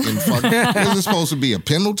plaid and fuck. Is it supposed to be a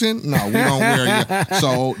Pendleton? No, we don't wear it.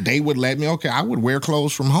 So they would let me, I would wear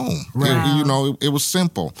clothes from home. Right. You know, it was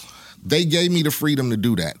simple. They gave me the freedom to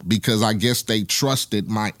do that because I guess they trusted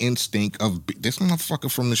my instinct of this motherfucker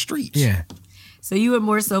from the streets. Yeah. So you were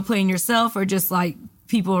more so playing yourself or just like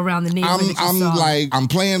people around the neighborhood? I'm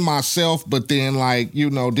playing myself, but then like, you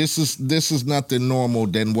know, this is nothing normal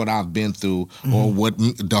than what I've been through or what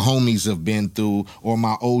the homies have been through or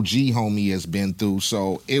my OG homie has been through.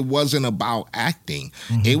 So it wasn't about acting.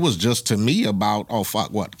 It was just to me about, oh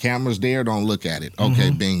fuck, what, camera's there, don't look at it. Okay,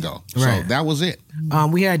 bingo. Right. So that was it.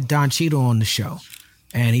 We had Don Cheadle on the show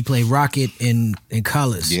and he played Rocket in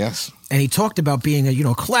Colors. Yes. And he talked about being a, you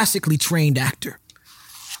know, classically trained actor.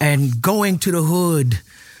 And going to the hood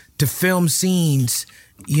to film scenes,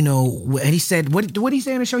 you know, and he said, what did he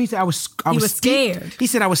say on the show? He said, I was scared. He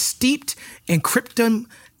said, I was steeped in cryptum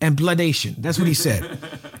and bloodation. That's what he said.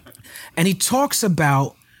 And he talks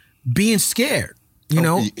about being scared, you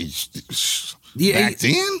know. Back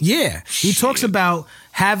then? Yeah. He talks about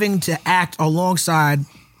having to act alongside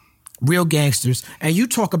real gangsters, and you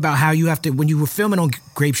talk about how you have to, when you were filming on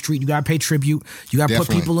Grape Street, you got to pay tribute, you got to put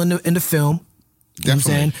people in the film. You know what I'm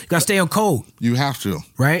saying? You gotta stay on code. You have to.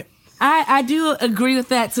 Right? I do agree with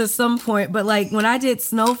that to some point, but like when I did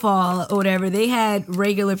Snowfall or whatever, they had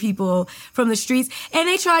regular people from the streets and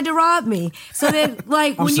they tried to rob me. So then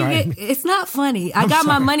like when you get, it's not funny. I got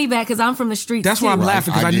my money back because I'm from the streets. That's why I'm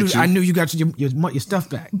laughing, because I knew you got your stuff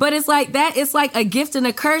back. But it's like that, it's like a gift and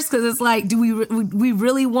a curse, because it's like, do we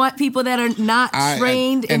really want people that are not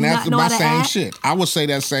trained and not know how to act? Shit. I would say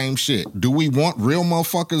that same shit. Do we want real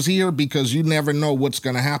motherfuckers here? Because you never know what's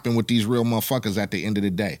gonna happen with these real motherfuckers at the end of the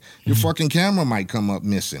day. Your fucking camera might come up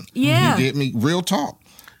missing. Yeah. You get me? Real talk.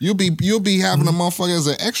 You'll be having a motherfucker as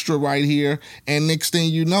an extra right here, and next thing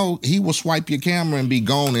you know, he will swipe your camera and be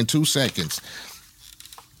gone in 2 seconds.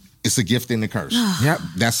 It's a gift and a curse. Yep.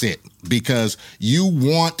 That's it. Because you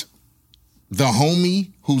want the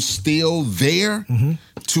homie who's still there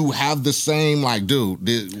to have the same, like, dude,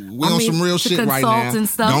 we on some real shit right now.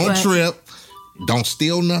 Don't trip. Don't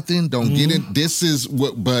steal nothing. Don't get it. This is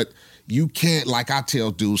what, but you can't, like I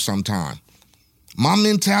tell dudes sometimes, my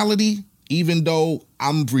mentality, even though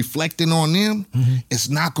I'm reflecting on them, it's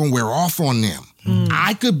not going to wear off on them.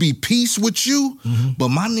 I could be peace with you, but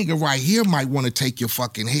my nigga right here might want to take your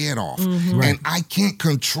fucking head off. And I can't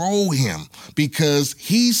control him because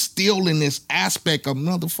he's still in this aspect of,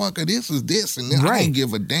 motherfucker, this is this, and I don't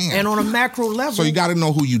give a damn. And on a macro level. So you got to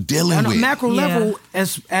know who you dealing with. On a macro level,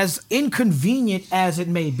 as inconvenient as it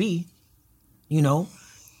may be, you know,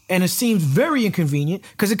 and it seems very inconvenient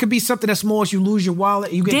because it could be something as small as you lose your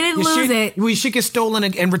wallet. You get your shit gets stolen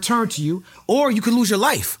and returned to you, or you could lose your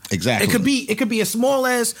life. Exactly. It could be as small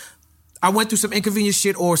as I went through some inconvenient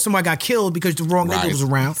shit, or somebody got killed because the wrong nigga was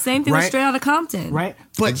around. Same thing with Straight Outta Compton. Right.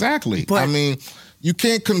 Exactly. But I mean, you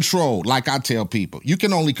can't control. Like I tell people, you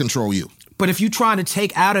can only control you. But if you're trying to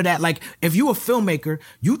take out of that, like if you're a filmmaker,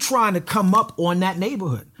 you trying to come up on that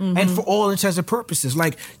neighborhood. And for all intents and purposes,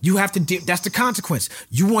 like you have to, that's the consequence.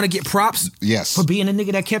 You want to get props for being a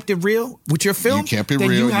nigga that kept it real with your film? You kept it then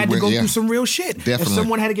real. You had to go through some real shit. Definitely. If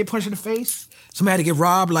someone had to get punched in the face, somebody had to get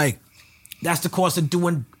robbed, like that's the cost of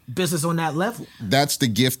doing business on that level. That's the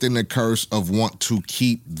gift and the curse of want to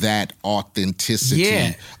keep that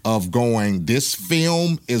authenticity of going, this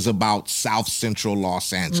film is about South Central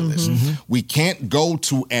Los Angeles. We can't go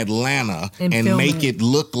to Atlanta and make it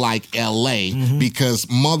look like LA because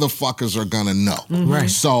motherfuckers are gonna know. Right.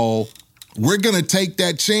 So we're gonna take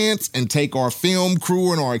that chance and take our film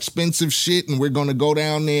crew and our expensive shit, and we're gonna go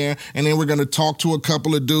down there, and then we're gonna talk to a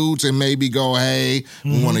couple of dudes and maybe go, hey,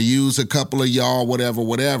 we wanna use a couple of y'all,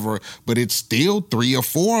 whatever. But it's still 3 or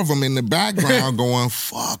 4 of them in the background going,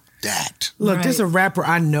 fuck that. Look, there's a rapper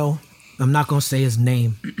I know. I'm not gonna say his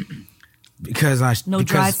name. Because dry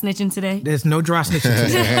snitching today? There's no dry snitching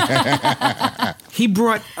today. He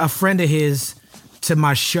brought a friend of his to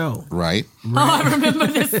my show. Right. Oh, I remember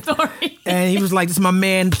this story. And he was like, this is my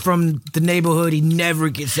man from the neighborhood. He never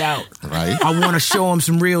gets out. Right. I want to show him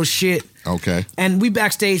some real shit. Okay. And we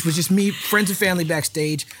backstage was just me, friends and family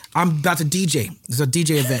backstage. I'm about to DJ. It's a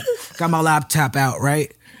DJ event. Got my laptop out,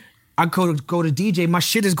 right? I go to DJ, my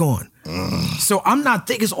shit is gone. So I'm not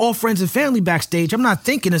thinking it's all friends and family backstage. I'm not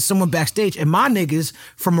thinking it's someone backstage. And my niggas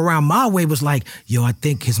from around my way was like, yo, I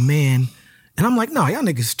think his man. And I'm like, no, y'all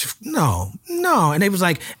niggas, no. And they was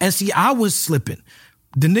like, and see, I was slipping.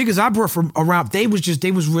 The niggas I brought from around, they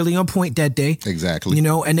was really on point that day. Exactly. You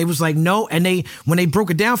know, and they was like, no. And when they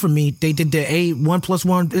broke it down for me, they did the 1 +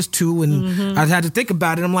 1 is 2. And I had to think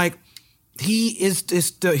about it. I'm like, he's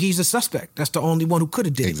a suspect. That's the only one who could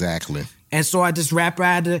have did it. Exactly. And so I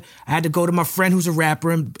had to go to my friend who's a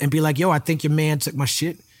rapper and be like, yo, I think your man took my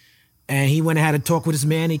shit. And he went and had a talk with his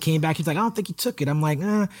man. He came back. He's like, I don't think he took it. I'm like,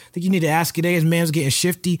 I think you need to ask it. His man's getting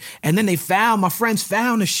shifty. And then my friends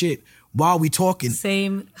found the shit while we talking.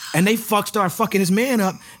 Same. And they start fucking his man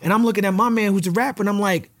up, and I'm looking at my man who's a rapper, and I'm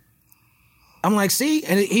like, see?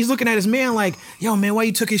 And he's looking at his man like, yo, man, why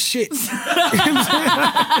you took his shit?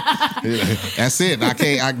 That's it. I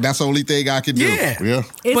can't. That's the only thing I can do. Yeah.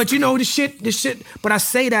 But you know, the shit. But I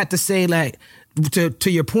say that to say, like,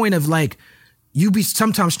 to your point of, like, you be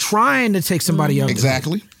sometimes trying to take somebody else.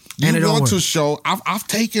 Exactly. You want to show. I've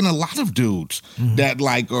taken a lot of dudes that,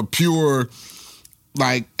 like, are pure.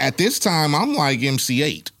 Like, at this time, I'm like MC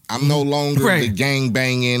Eiht. I'm no longer the gang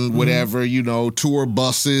banging, whatever, you know, tour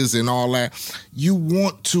buses and all that. You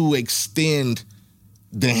want to extend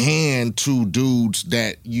the hand to dudes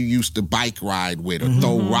that you used to bike ride with or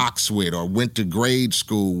throw rocks with or went to grade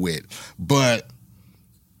school with. But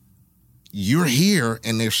you're here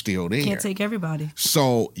and they're still there. Can't take everybody.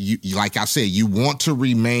 So, you, like I said, you want to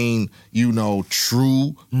remain, you know,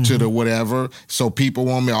 true to the whatever. So people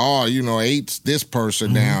want me, Eiht's this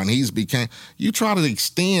person now and he's became. You try to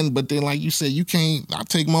extend, but then, like you said, you can't. I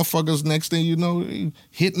take motherfuckers next thing you know,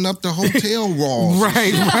 hitting up the hotel walls.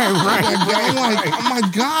 Right. I'm like, oh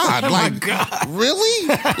my God. Really?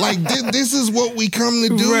 Like, this is what we come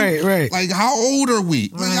to do? Right. Like, how old are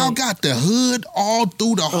we? Man, y'all got the hood all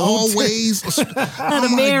through the hallways.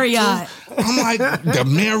 The Marriott. I'm like, the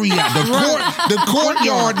Marriott, the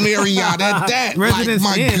courtyard Marriott at that. Residence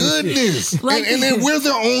like, my Inn. Goodness. And then we're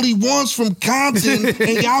the only ones from Compton,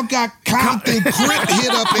 and y'all got Compton Crip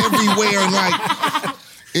hit up everywhere, and like.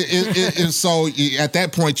 So at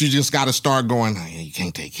that point, you just got to start going, hey, you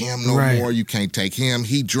can't take him no more. You can't take him.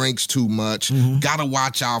 He drinks too much. Got to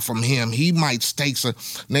watch out from him. He might stake.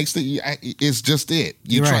 Next thing, it's just it.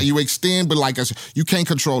 You extend, but like I said, you can't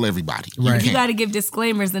control everybody. Right. You got to give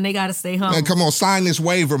disclaimers, then they got to stay home. Man, come on, sign this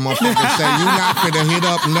waiver, motherfucker. Say you're not going to hit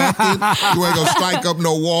up nothing. You ain't going to strike up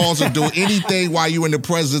no walls or do anything while you in the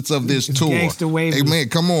presence of this tour. Gangsta waiver. Hey, man,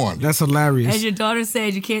 come on. That's hilarious. As your daughter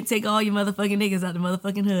said, you can't take all your motherfucking niggas out the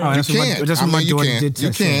motherfucking hood. Oh, that's what my daughter did.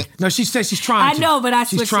 You can't. No, she said she's trying to. I know, but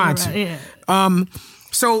she's trying to. Yeah.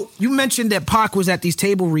 So you mentioned that Pac was at these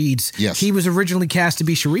table reads. Yes. He was originally cast to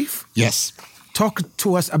be Sharif. Yes. Talk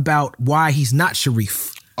to us about why he's not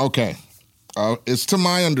Sharif. Okay. It's to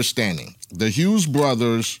my understanding, the Hughes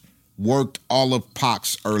brothers worked all of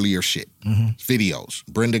Pac's earlier shit. Videos.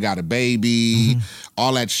 Brenda Got a Baby,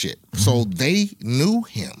 all that shit. So they knew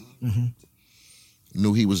him.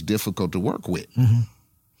 Knew he was difficult to work with.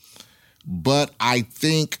 But I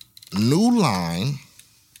think New Line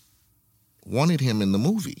wanted him in the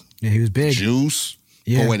movie. Yeah, he was big. Juice,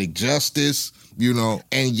 Poetic Justice, you know,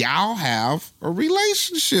 and y'all have a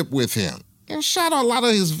relationship with him. And shot a lot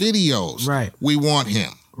of his videos. Right. We want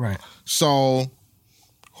him. Right. So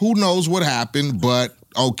who knows what happened, but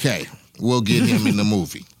okay, we'll get him in the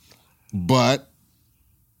movie. But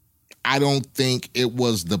I don't think it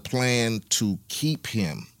was the plan to keep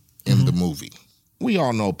him in the movie. We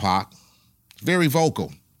all know Pac. Very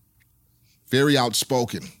vocal. Very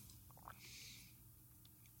outspoken.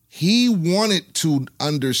 He wanted to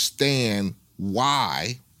understand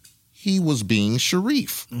why he was being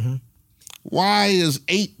Sharif. Why is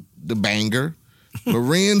Eiht the banger?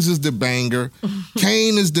 Lorenz is the banger.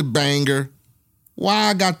 Kane is the banger. Why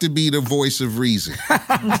I got to be the voice of reason?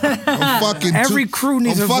 I'm fucking Every crew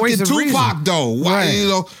needs a voice of reason. I'm fucking Tupac, though. Why, you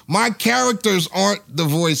know, my characters aren't the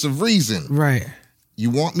voice of reason. Right. You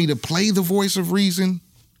want me to play the voice of reason?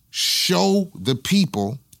 Show the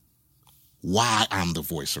people why I'm the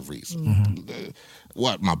voice of reason.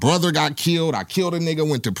 What, my brother got killed, I killed a nigga,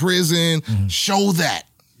 went to prison. Show that.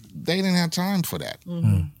 They didn't have time for that.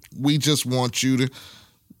 We just want you to,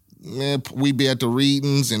 man, we be at the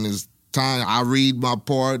readings and it's time I read my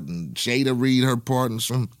part and Jada read her part and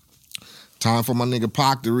some time for my nigga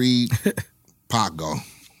Pac to read. Pac go.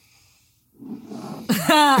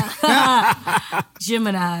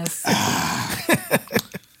 Gemini's.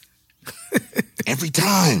 Every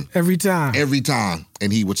time. Every time. Every time.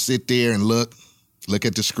 And he would sit there and look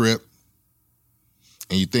at the script,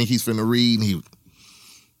 and you think he's finna read, and he,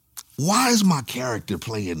 why is my character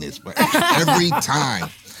playing this? But every time.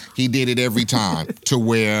 He did it every time to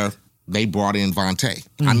where they brought in Vontae.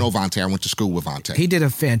 I know Vontae. I went to school with Vontae. He did a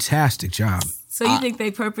fantastic job. So you think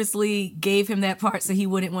they purposely gave him that part so he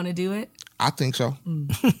wouldn't want to do it? I think so.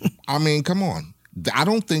 I mean, come on. I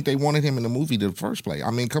don't think they wanted him in the movie in the first place.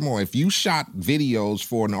 I mean, come on. If you shot videos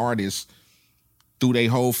for an artist through their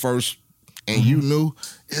whole first, and you knew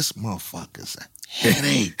this motherfucker's a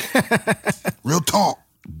headache. Real talk.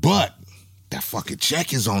 But that fucking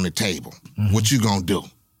check is on the table. What you gonna do?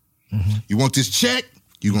 You want this check?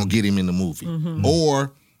 You gonna get him in the movie.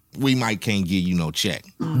 Or we might can't give you no check.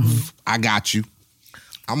 I got you.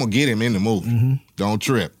 I'm going to get him in the movie. Don't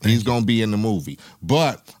trip. He's going to be in the movie.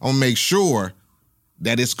 But I'm going to make sure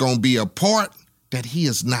that it's going to be a part that he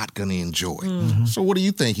is not going to enjoy. So what do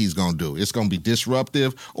you think he's going to do? It's going to be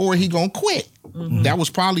disruptive, or he going to quit? That was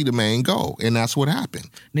probably the main goal, and that's what happened.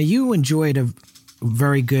 Now, you enjoyed a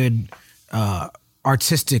very good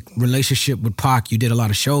artistic relationship with Pac. You did a lot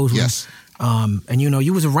of shows with him. And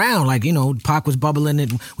you was around, like, Pac was bubbling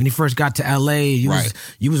it when he first got to LA.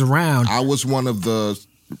 You was around. I was one of the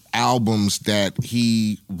albums that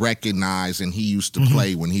he recognized and he used to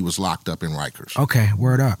play when he was locked up in Rikers. Okay,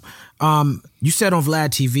 word up. You said on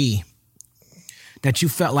Vlad TV that you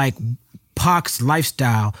felt like Pac's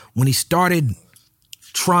lifestyle, when he started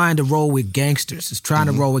trying to roll with gangsters, trying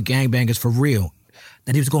to roll with gangbangers for real,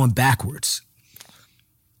 that he was going backwards.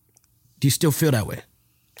 Do you still feel that way?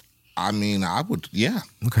 I mean, I would, yeah.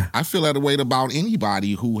 Okay. I feel that way about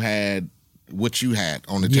anybody who had what you had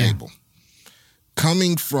on the table.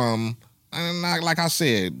 Coming from, and like I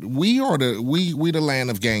said, we the land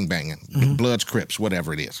of gangbanging, Bloods, Crips,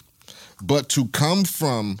 whatever it is. But to come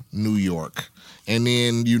from New York and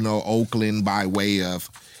then, Oakland by way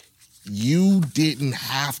of, you didn't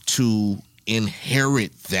have to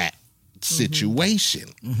inherit that situation.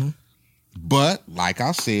 But like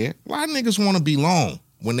I said, a lot of niggas want to belong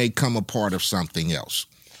when they come a part of something else.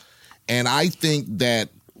 And I think that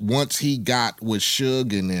once he got with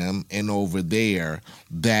Suge and them and over there,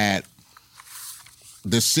 that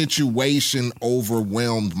the situation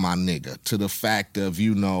overwhelmed my nigga to the fact of,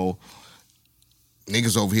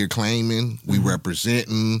 niggas over here claiming we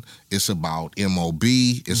representing, it's about MOB,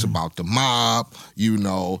 it's about the mob,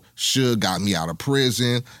 Suge got me out of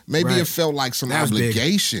prison. Maybe it felt like some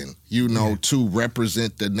obligation, to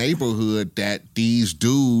represent the neighborhood, that these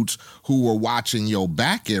dudes who were watching your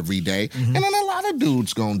back every day, and then a lot of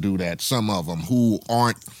dudes gonna do that, some of them who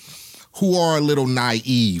are a little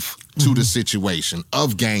naive to the situation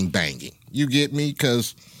of gangbanging. You get me?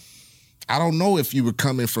 Because I don't know if you were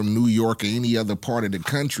coming from New York or any other part of the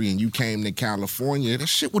country and you came to California, that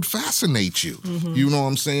shit would fascinate you. You know what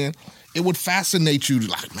I'm saying? It would fascinate you,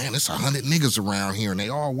 like, man, there's 100 niggas around here and they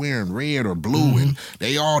all wearing red or blue and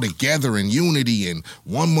they all together in unity and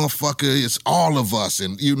one motherfucker is all of us.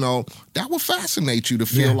 And, that would fascinate you to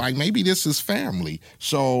feel like maybe this is family.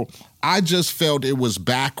 So I just felt it was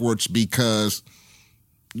backwards because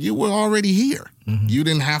you were already here. You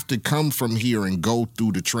didn't have to come from here and go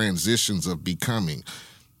through the transitions of becoming.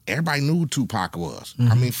 Everybody knew who Tupac was.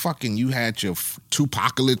 I mean, you had your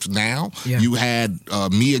Tupacalypse Now. You had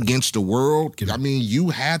Me Against the World. I mean, you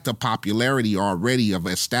had the popularity already of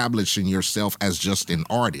establishing yourself as just an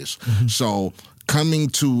artist. So coming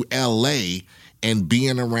to L.A., and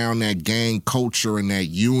being around that gang culture and that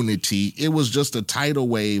unity, it was just a tidal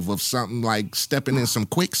wave of something like stepping in some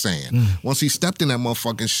quicksand. Once he stepped in that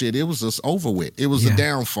motherfucking shit, it was just over with. It was a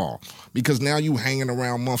downfall. Because now you hanging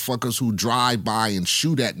around motherfuckers who drive by and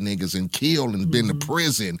shoot at niggas and kill and been to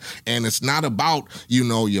prison. And it's not about,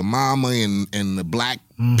 your mama and the black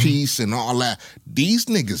peace and all that. These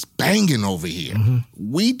niggas banging over here.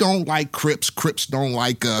 We don't like Crips. Crips don't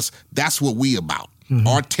like us. That's what we about.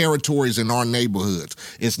 Our territories and our neighborhoods.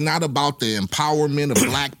 It's not about the empowerment of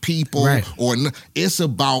black people, or it's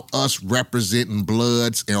about us representing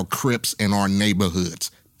Bloods and Crips in our neighborhoods.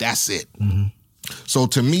 That's it. So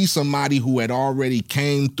to me, somebody who had already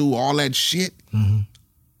came through all that shit,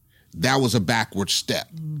 that was a backward step.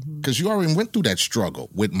 Because you already went through that struggle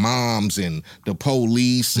with moms and the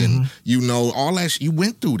police and, all that. You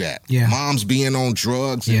went through that. Moms being on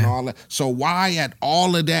drugs and all that. So why at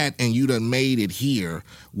all of that and you done made it here,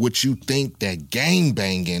 would you think that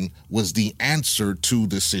gangbanging was the answer to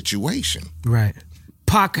the situation? Right.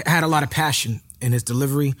 Pac had a lot of passion in his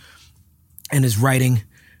delivery and his writing.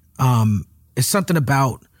 It's something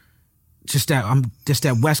about just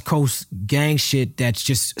that West Coast gang shit that's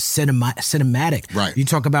just cinematic. Right. You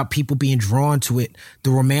talk about people being drawn to it,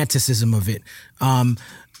 the romanticism of it.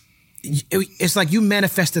 It's like you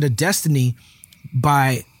manifested a destiny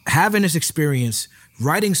by having this experience,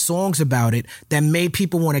 writing songs about it that made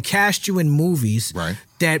people want to cast you in movies. Right.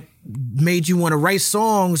 That made you want to write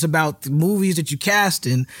songs about the movies that you cast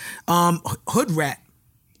in. Hood Rat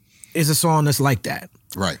is a song that's like that.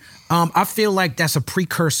 Right. I feel like that's a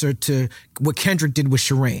precursor to what Kendrick did with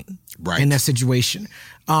Shireen in that situation.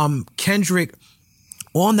 Kendrick,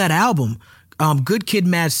 on that album, Good Kid,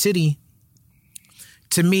 Mad City,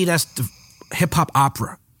 to me, that's the hip-hop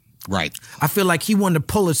opera. Right. I feel like he won the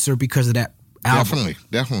Pulitzer because of that album.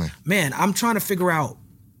 Definitely. Man, I'm trying to figure out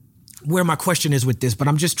where my question is with this, but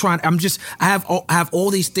I have all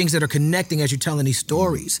these things that are connecting as you're telling these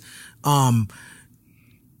stories.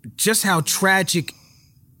 Just how tragic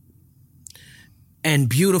and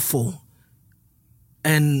beautiful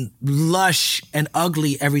and lush and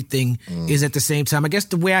ugly everything is at the same time. I guess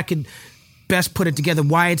the way I could best put it together,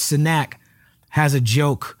 Wyatt Cenac has a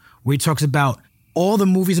joke where he talks about all the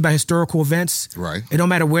movies about historical events. Right. It don't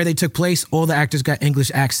matter where they took place, all the actors got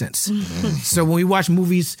English accents. So when we watch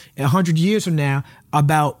movies 100 years from now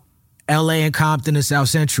about LA and Compton and South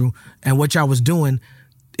Central and what y'all was doing,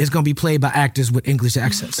 it's going to be played by actors with English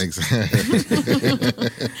accents. Exactly.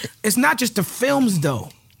 It's not just the films, though.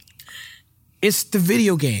 It's the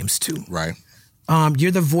video games, too. Right.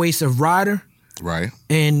 You're the voice of Ryder Right.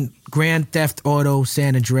 in Grand Theft Auto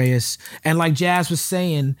San Andreas. And like Jazz was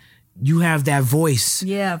saying, you have that voice.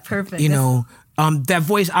 Yeah, perfect. You know, that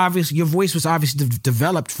voice, obviously, your voice was obviously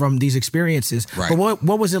developed from these experiences. Right. But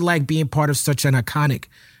what was it like being part of such an iconic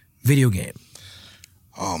video game?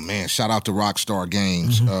 Oh, man. Shout out to Rockstar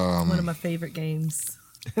Games. One of my favorite games.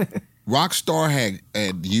 Rockstar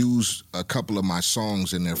had used a couple of my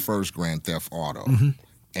songs in their first Grand Theft Auto.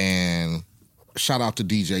 And shout out to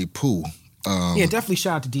DJ Pooh. Yeah, definitely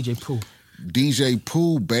shout out to DJ Pooh. DJ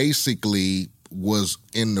Pooh basically was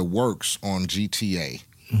in the works on GTA,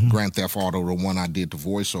 Grand Theft Auto, the one I did the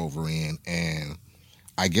voiceover in. And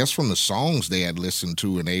I guess from the songs they had listened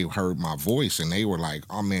to and they heard my voice and they were like,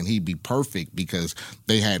 oh man, he'd be perfect, because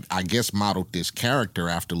they had, I guess, modeled this character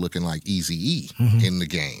after looking like Eazy-E in the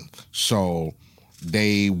game. So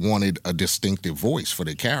they wanted a distinctive voice for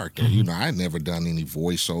the character. You know, I had never done any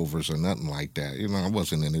voiceovers or nothing like that. You know, I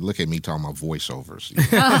wasn't in it. Look at me talking about voiceovers. You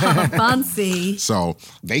know? Fancy. So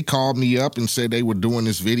they called me up and said they were doing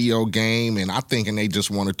this video game, and I thinking they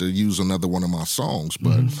just wanted to use another one of my songs,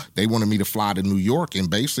 but they wanted me to fly to New York and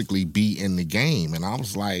basically be in the game. And I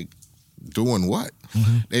was like, doing what?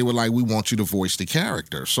 They were like, we want you to voice the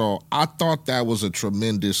character. So I thought that was a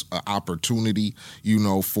tremendous opportunity, you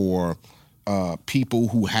know, for people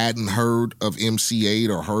who hadn't heard of MC Eiht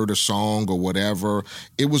or heard a song or whatever.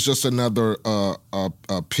 It was just another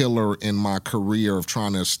a pillar in my career of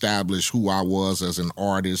trying to establish who I was as an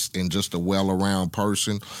artist and just a well-around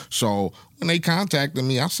person. So when they contacted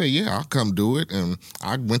me, I said, yeah, I'll come do it. And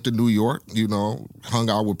I went to New York, you know, hung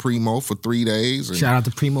out with Primo for 3 days. And Shout out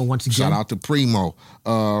to Primo once again. Shout out to Primo.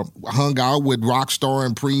 Hung out with Rockstar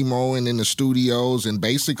and Primo and in the studios, and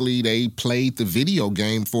basically they played the video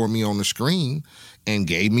game for me on the screen and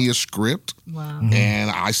gave me a script. Wow. And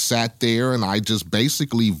I sat there and I just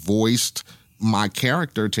basically voiced my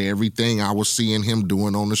character to everything I was seeing him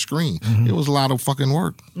doing on the screen. It was a lot of fucking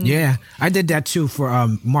work. Yeah, I did that too for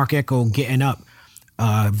Mark Echo Getting Up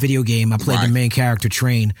video game. I played the main character,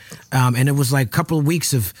 Train. And it was like a couple of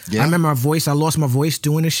weeks of, I remember I lost my voice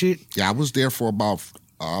doing this shit. Yeah, I was there for about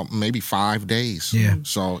maybe 5 days. Yeah.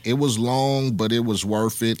 So it was long, but it was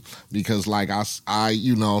worth it, because like I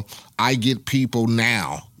you know, I get people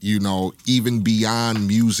now, you know, even beyond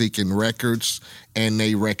music and records, and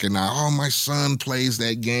they recognize, oh, my son plays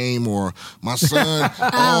that game, or my son,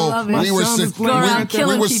 we were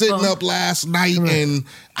sitting up last night and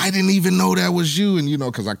I didn't even know that was you. And, you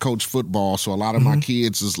know, because I coach football, so a lot of my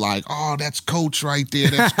kids is like, oh, that's Coach right there,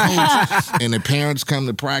 that's Coach. And the parents come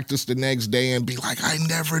to practice the next day and be like, I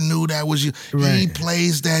never knew that was you. He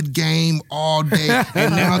plays that game all day.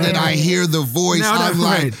 And now that I hear the voice, I'm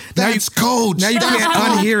like, that's Coach. Now you can't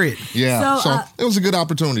unhear it. Yeah, so it was a good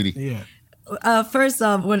opportunity. Yeah. First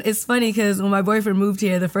off, when it's funny because when my boyfriend moved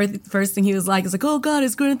here, the first thing he was like, oh God,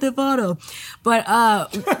 it's Grand Theft Auto. But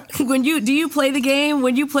do you play the game?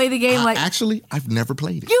 When you play the game, like actually, I've never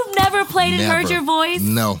played it. You've never played it, heard your voice?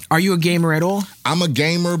 No. Are you a gamer at all? I'm a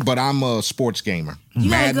gamer, but I'm a sports gamer.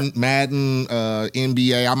 Madden,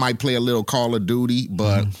 NBA. I might play a little Call of Duty,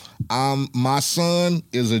 but my son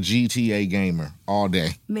is a GTA gamer all day.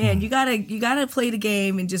 Man, you gotta play the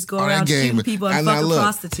game and just go around shooting people and fucking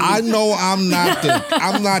prostitutes. I know I'm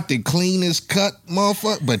not the cleanest cut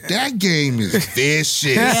motherfucker, but that game is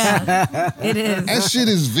vicious. Yeah, it is. That shit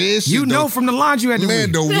is vicious. You know from the lines you had to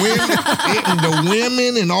read. The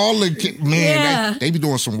women and all the they be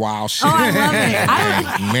doing some wild shit. Oh, I love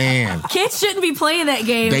it. Man, kids shouldn't be playing that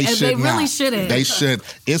game. They really shouldn't. They should.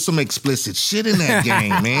 It's some explicit shit in that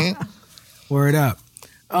game, man. Word up.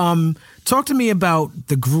 Talk to me about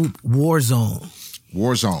the group Warzone.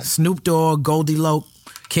 Warzone. Snoop Dogg, Goldie Loc,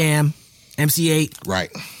 Cam, MC Eiht.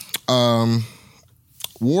 Right.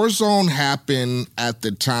 Warzone happened at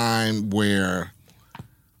the time where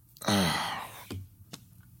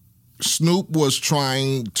Snoop was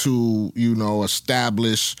trying to, you know,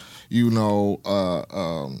 establish, you know,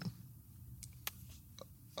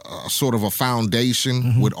 sort of a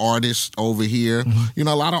foundation with artists over here. You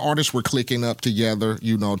know, a lot of artists were clicking up together,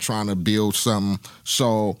 you know, trying to build something.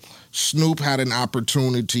 So Snoop had an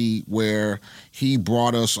opportunity where he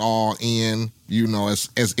brought us all in, you know,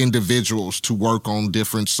 as individuals to work on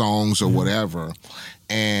different songs or whatever.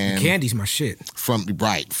 And Candy's my shit. From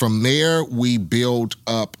there, we built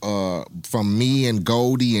up from me and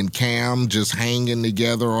Goldie and Cam just hanging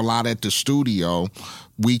together a lot at the studio.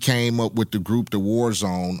 We came up with the group, The War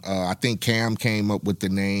Zone. I think Cam came up with the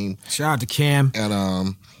name. Shout out to Cam.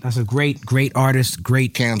 And that's a great artist.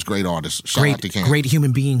 Cam's great artist. Shout out to Cam. Great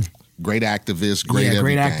human being. Great activist. Great everything.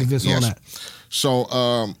 Great activist. Yes. All that.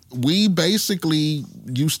 So we basically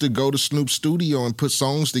used to go to Snoop's studio and put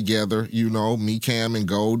songs together, you know, me, Cam, and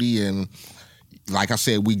Goldie. And like I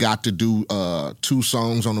said, we got to do 2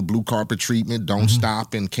 songs on the Blue Carpet Treatment, Don't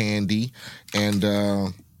Stop and Candy.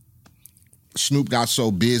 And Snoop got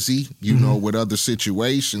so busy, you know, with other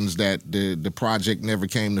situations that the project never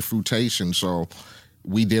came to fruition. So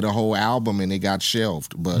we did a whole album and it got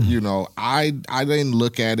shelved. But, you know, I didn't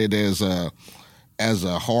look at it as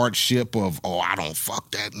a hardship of, oh, I don't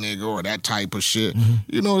fuck that nigga or that type of shit.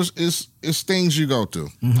 You know, it's things you go through.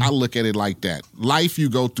 I look at it like that. Life, you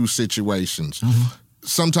go through situations.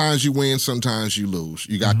 Sometimes you win, sometimes you lose.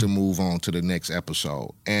 You got to move on to the next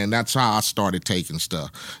episode. And that's how I started taking stuff.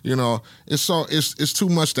 You know, it's too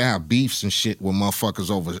much to have beefs and shit with motherfuckers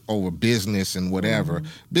over business and whatever.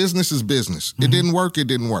 Business is business. It didn't work, it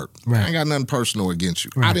didn't work. Right. I ain't got nothing personal against you.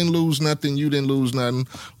 Right. I didn't lose nothing, you didn't lose nothing.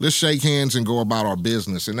 Let's shake hands and go about our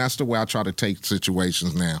business. And that's the way I try to take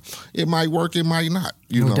situations now. It might work, it might not.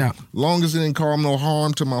 You know, doubt. Long as it didn't cause no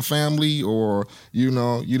harm to my family or, you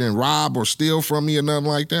know, you didn't rob or steal from me or nothing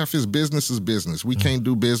like that. If it's business, is business. We can't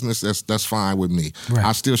do business, that's fine with me. Right.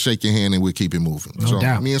 I still shake your hand and we keep it moving. No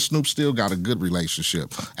doubt. Me and Snoop still got a good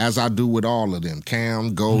relationship, as I do with all of them.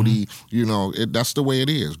 Cam, Goldie, you know, that's the way it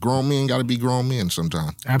is. Grown men got to be grown men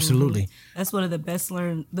sometimes. Absolutely. That's one of the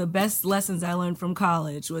best lessons I learned from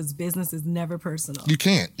college was business is never personal. You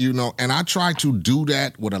can't, you know, and I try to do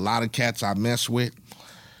that with a lot of cats I mess with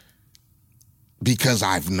because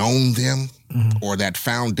I've known them or that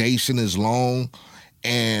foundation is long.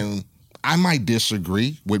 And I might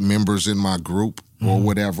disagree with members in my group or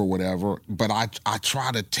whatever, but I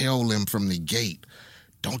try to tell them from the gate,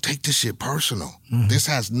 don't take this shit personal. This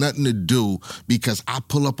has nothing to do because I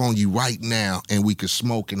pull up on you right now and we could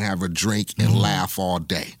smoke and have a drink and laugh all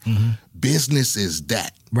day. Business is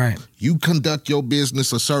that. Right. You conduct your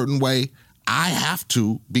business a certain way, I have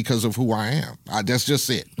to because of who I am. That's just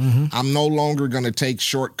it. I'm no longer going to take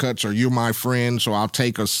shortcuts or you're my friend, so I'll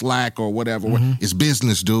take a slack or whatever. It's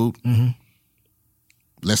business, dude.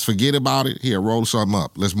 Let's forget about it. Here, roll something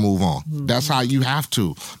up. Let's move on. That's how you have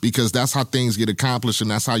to, because that's how things get accomplished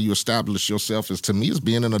and that's how you establish yourself as, to me, as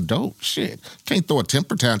being an adult. Shit. Can't throw a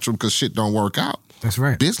temper tantrum because shit don't work out. That's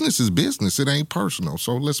right. Business is business. It ain't personal.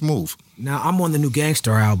 So let's move. Now, I'm on the new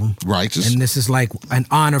Gangsta album. Righteous. And this is like an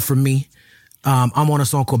honor for me. I'm on a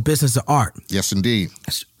song called Business of Art. Yes, indeed.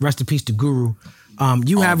 Rest in peace to Guru.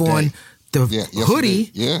 You all have day. On the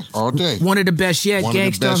hoodie. Yeah, all day. One of the best yet,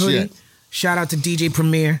 Gangsta hoodie. Yet. Shout out to DJ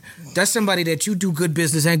Premier. That's somebody that you do good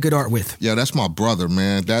business and good art with. Yeah, that's my brother,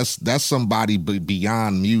 man. That's somebody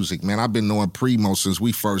beyond music, man. I've been knowing Primo since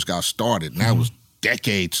we first got started, and that was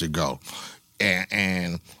decades ago.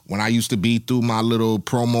 And when I used to be through my little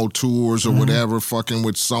promo tours or whatever, fucking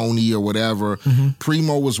with Sony or whatever,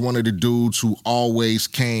 Primo was one of the dudes who always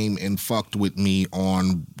came and fucked with me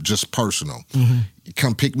on just personal.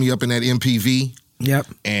 Come pick me up in that MPV. Yep.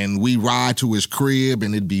 And we ride to his crib,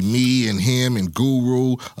 and it'd be me and him and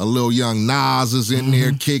Guru. A little young Nas is in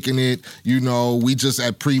there kicking it. You know, we just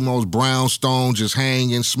at Primo's Brownstone, just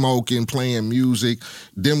hanging, smoking, playing music.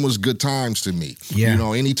 Them was good times to me. Yeah. You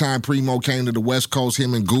know, anytime Primo came to the West Coast,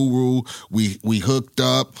 him and Guru, we hooked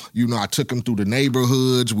up. You know, I took him through the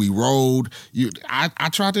neighborhoods. We rode. I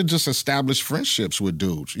tried to just establish friendships with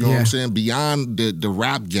dudes. You know what I'm saying? Beyond the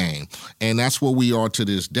rap game. And that's where we are to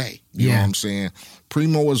this day. You know what I'm saying?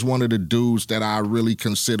 Primo is one of the dudes that I really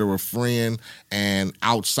consider a friend, and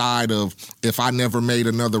outside of if I never made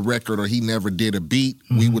another record or he never did a beat,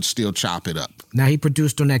 we would still chop it up. Now, he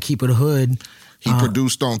produced on that Keep It Hood. He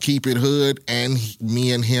produced on Keep It Hood, and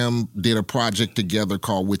me and him did a project together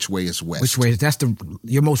called Which Way Is West. Which Way? That's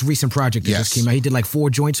your most recent project that just came out. He did like 4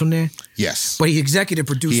 joints on there? Yes. But he executive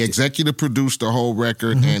produced He executive produced the whole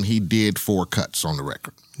record, and he did 4 cuts on the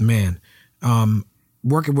record. Man,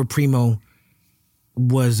 working with Primo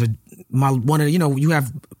was one of the, you know, you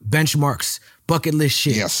have benchmarks, bucket list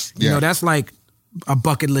shit. Yes. You know, that's like a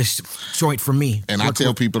bucket list joint for me. And I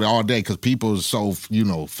tell people that all day because people are so, you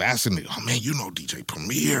know, fascinated. Oh, man, you know DJ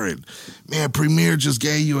Premier. And, man, Premier just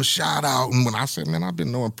gave you a shout out. And when I said, man, I've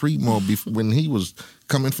been knowing Primo before when he was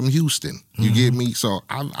coming from Houston. You get me? So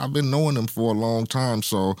I've been knowing them for a long time.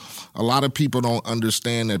 So a lot of people don't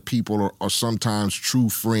understand that people are sometimes true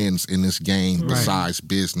friends in this game besides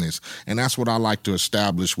business. And that's what I like to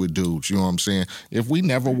establish with dudes. You know what I'm saying? If we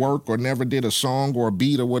never work or never did a song or a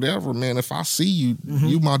beat or whatever, man, if I see you,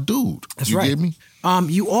 you my dude. That's you right. get me?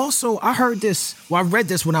 You also, I heard this, I read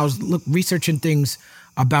this when I was researching things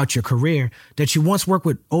about your career, that you once worked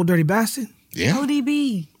with Old Dirty Bastard. Yeah.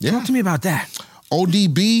 ODB. Yeah. Talk to me about that.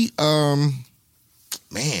 ODB,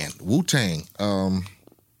 man, Wu-Tang.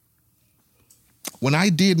 When I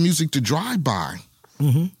did Music to Drive By,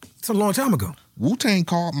 It's a long time ago. Wu-Tang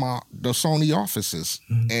called the Sony offices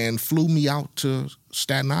and flew me out to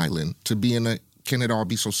Staten Island to be in a Can It All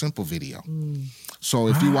Be So Simple video. So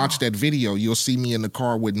if you watch that video, you'll see me in the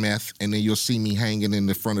car with meth, and then you'll see me hanging in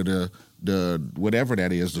the front of the whatever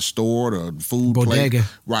that is, the store, the food bodega.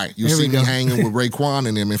 plate. Right. You'll There we see me go. hanging with Raekwon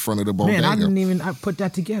and them in front of the bodega. Man, I put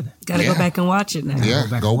that together. Gotta go back and watch it now.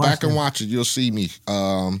 Yeah, go back and them. watch it. You'll see me.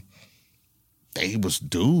 They was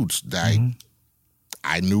dudes that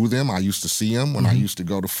I knew them. I used to see them when I used to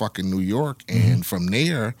go to fucking New York, and from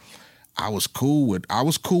there, I was cool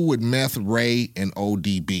with Meth, Ray, and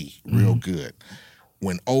ODB real good.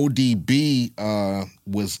 When ODB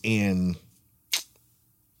was in,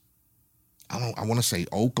 I want to say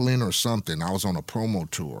Oakland or something. I was on a promo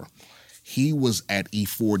tour. He was at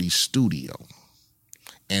E40's studio,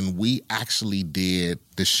 and we actually did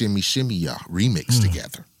the Shimmy Shimmy Ya remix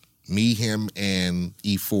together. Me, him, and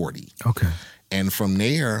E40. Okay. And from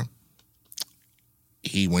there,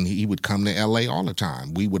 when he would come to LA all the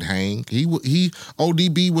time, we would hang.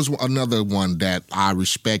 ODB was another one that I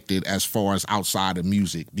respected as far as outside of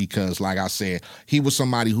music, because like I said, he was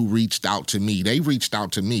somebody who reached out to me. They reached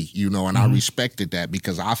out to me, and I respected that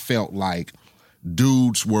because I felt like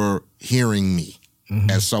dudes were hearing me,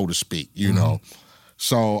 as so to speak, you know.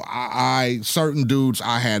 So I certain dudes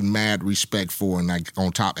I had mad respect for, and like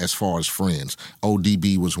on top as far as friends,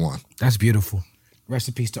 ODB was one. That's beautiful. Rest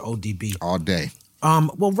in peace to ODB. All day.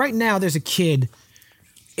 Well, right now there's a kid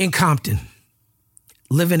in Compton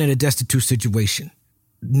living in a destitute situation.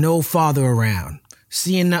 No father around.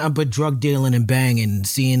 Seeing nothing but drug dealing and banging.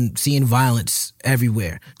 Seeing violence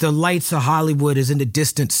everywhere. The lights of Hollywood is in the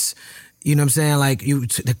distance. You know what I'm saying? Like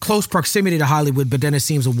the close proximity to Hollywood, but then it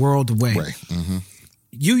seems a world away. Right.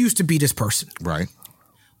 You used to be this person. Right.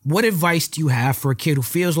 What advice do you have for a kid who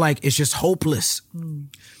feels like it's just hopeless?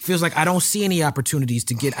 Feels like I don't see any opportunities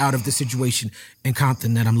to get out of the situation in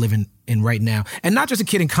Compton that I'm living in right now. And not just a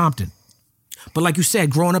kid in Compton, but like you said,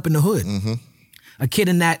 growing up in the hood. A kid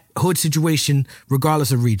in that hood situation,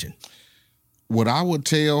 regardless of region. What I would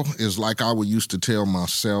tell is like I would used to tell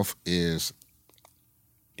myself is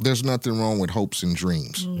there's nothing wrong with hopes and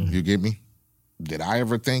dreams. You get me? Did I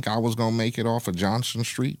ever think I was going to make it off of Johnson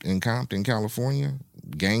Street in Compton, California?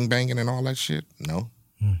 Gang banging and all that shit? No.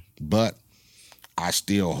 But I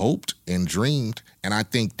still hoped and dreamed, and I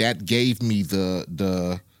think that gave me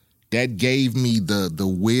the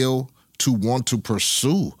will to want to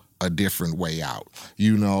pursue a different way out.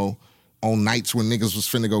 On nights when niggas was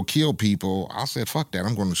finna go kill people, I said, fuck that,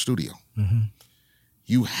 I'm going to the studio.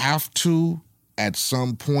 You have to, at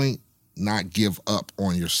some point, not give up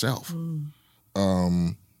on yourself.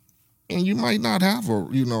 And you might not have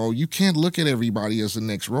you can't look at everybody as the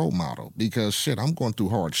next role model because shit, I'm going through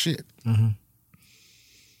hard shit.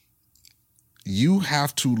 You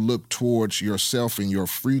have to look towards yourself and your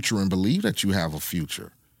future and believe that you have a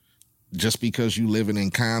future. Just because you living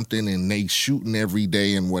in Compton and they shooting every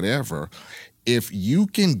day and whatever, if you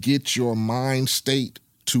can get your mind state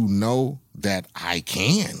to know that I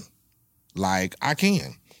can. I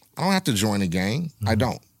don't have to join a gang. I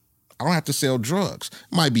don't have to sell drugs.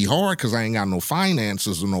 It might be hard because I ain't got no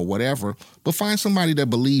finances or no whatever, but find somebody that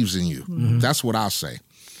believes in you. That's what I say.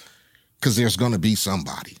 Because there's going to be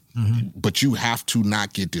somebody. But you have to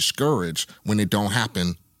not get discouraged when it don't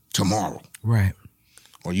happen tomorrow. Right.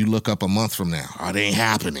 Or you look up a month from now, it ain't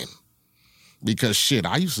happening. Because shit,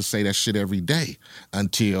 I used to say that shit every day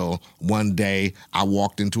until one day I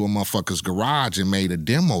walked into a motherfucker's garage and made a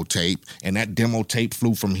demo tape, and that demo tape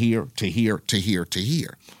flew from here to here to here to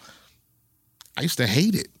here. I used to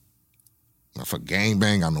hate it. For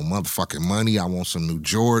gangbang, I got no motherfucking money. I want some new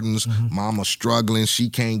Jordans. Mama struggling. She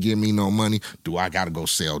can't give me no money. Do I got to go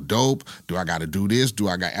sell dope? Do I got to do this?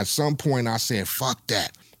 At some point, I said, fuck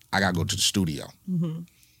that. I got to go to the studio.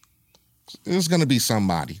 There's going to be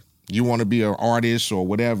somebody. you want to be an artist or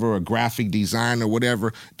whatever, a graphic designer,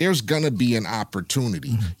 whatever, there's going to be an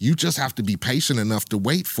opportunity. You just have to be patient enough to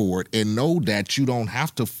wait for it and know that you don't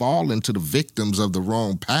have to fall into the victims of the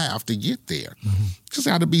wrong path to get there. Just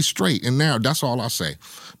have to be straight and narrow. That's all I say.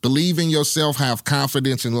 Believe in yourself, have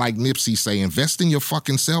confidence, and like Nipsey say, invest in your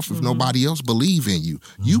fucking self if nobody else believe in you.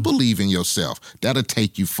 You believe in yourself. That'll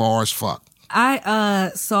take you far as fuck.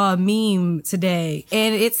 I saw a meme today,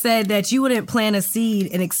 and it said that you wouldn't plant a seed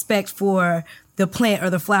and expect for the plant or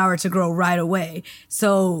the flower to grow right away.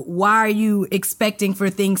 So why are you expecting for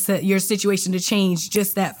your situation to change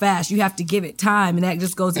just that fast? You have to give it time, and that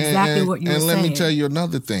just goes exactly what you were saying. And let me tell you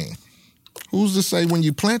another thing. Who's to say when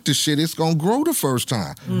you plant the shit, it's going to grow the first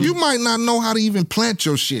time? You might not know how to even plant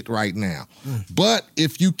your shit right now. But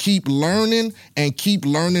if you keep learning and keep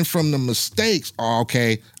learning from the mistakes,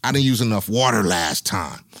 okay, I didn't use enough water last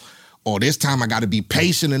time. Or this time I got to be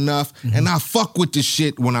patient enough and not fuck with the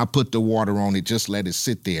shit when I put the water on it. Just let it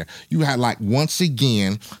sit there. You have once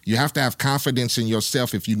again, you have to have confidence in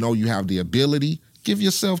yourself if you know you have the ability. Give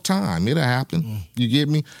yourself time. It'll happen. You get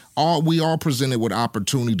me? We all presented with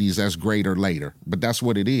opportunities that's greater later, but that's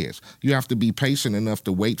what it is. You have to be patient enough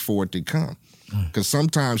to wait for it to come. Because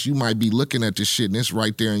sometimes you might be looking at this shit and it's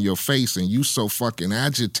right there in your face and you so fucking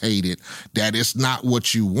agitated that it's not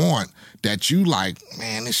what you want that you like,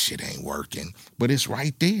 man, this shit ain't working. But it's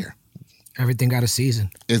right there. Everything got a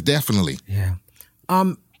season. It's definitely. Yeah.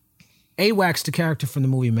 Eiht, the character from the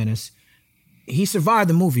movie Menace, he survived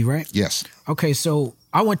the movie, right? Yes. Okay, so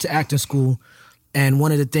I went to acting school, and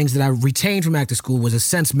one of the things that I retained from acting school was a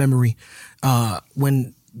sense memory.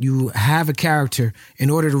 When you have a character, in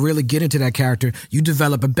order to really get into that character, you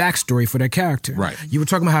develop a backstory for that character. Right. You were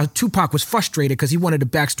talking about how Tupac was frustrated because he wanted a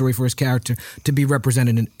backstory for his character to be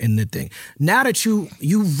represented in the thing. Now that you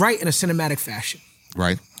write in a cinematic fashion.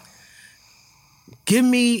 Right.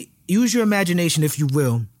 Use your imagination, if you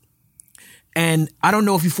will. And I don't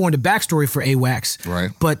know if you formed a backstory for Eiht,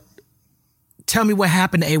 right? But tell me what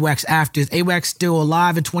happened to Eiht after. Is Eiht still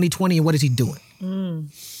alive in 2020, and what is he doing?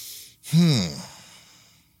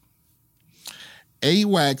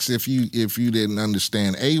 Eiht, if you didn't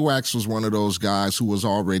understand, Eiht was one of those guys who was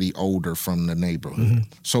already older from the neighborhood.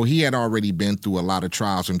 So he had already been through a lot of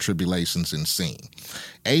trials and tribulations and seen.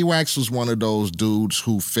 Eiht was one of those dudes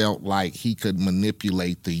who felt like he could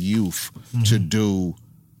manipulate the youth to do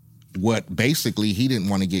what basically he didn't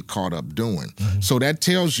want to get caught up doing. So that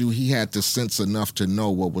tells you he had the sense enough to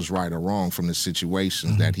know what was right or wrong from the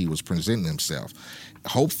situations that he was presenting himself.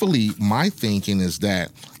 Hopefully, my thinking is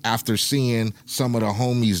that after seeing some of the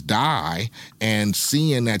homies die and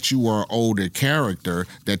seeing that you were an older character,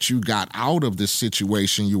 that you got out of the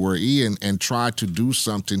situation you were in and tried to do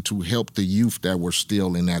something to help the youth that were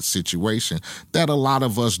still in that situation. That a lot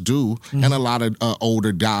of us do, and a lot of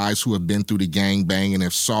older guys who have been through the gangbang and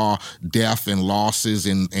have saw death and losses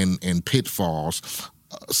and pitfalls.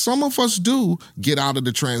 Some of us do get out of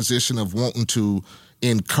the transition of wanting to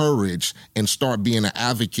encourage and start being an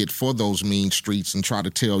advocate for those mean streets and try to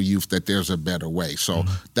tell youth that there's a better way. So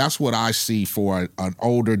that's what I see for an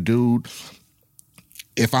older dude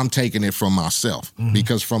if I'm taking it from myself,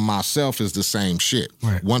 because from myself is the same shit.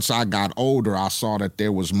 Right. Once I got older, I saw that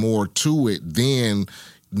there was more to it than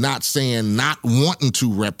not saying not wanting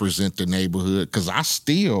to represent the neighborhood, because I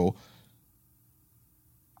still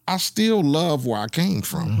love where I came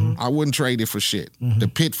from. I wouldn't trade it for shit. The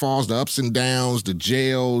pitfalls, the ups and downs, the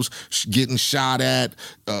jails, getting shot at,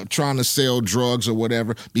 trying to sell drugs or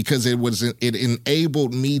whatever, because it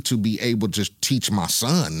enabled me to be able to teach my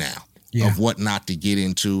son now of what not to get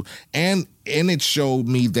into. And it showed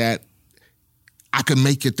me that I could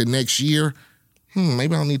make it the next year.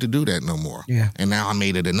 Maybe I don't need to do that no more. Yeah. And now I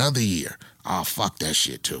made it another year. Oh, fuck that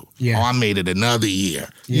shit too. Yeah. Oh, I made it another year.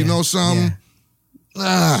 Yeah. You know something?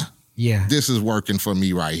 Yeah. This is working for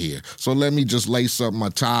me right here. So let me just lace up my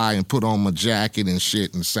tie and put on my jacket and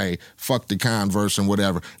shit and say, fuck the Converse and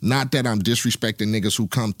whatever. Not that I'm disrespecting niggas who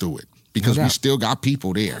come through it, because we still got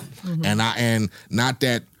people there. And not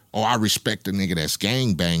that, I respect the nigga that's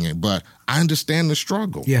gang banging, but I understand the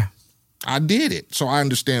struggle. Yeah. I did it, so I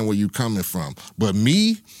understand where you coming from. But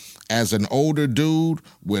me, as an older dude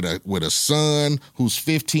with a son who's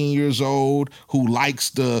 15 years old, who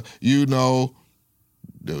likes the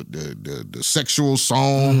sexual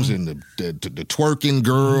songs and the twerking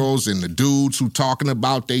girls and the dudes who talking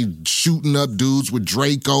about they shooting up dudes with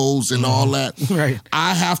Dracos and all that. Right.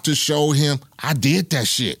 I have to show him I did that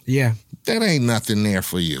shit. Yeah. That ain't nothing there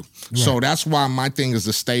for you. Right. So that's why my thing is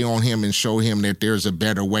to stay on him and show him that there's a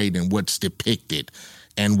better way than what's depicted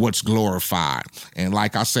and what's glorified. And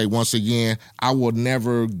like I say, once again, I will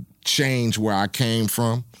never change where I came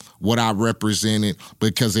from, what I represented,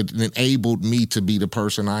 because it enabled me to be the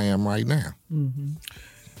person I am right now. Mm-hmm.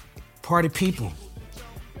 Party people.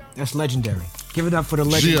 That's legendary. Give it up for the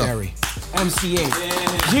legendary MC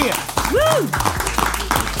Eiht. Yeah. Woo!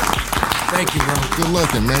 Thank you, bro. Good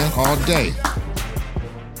looking, man. All day.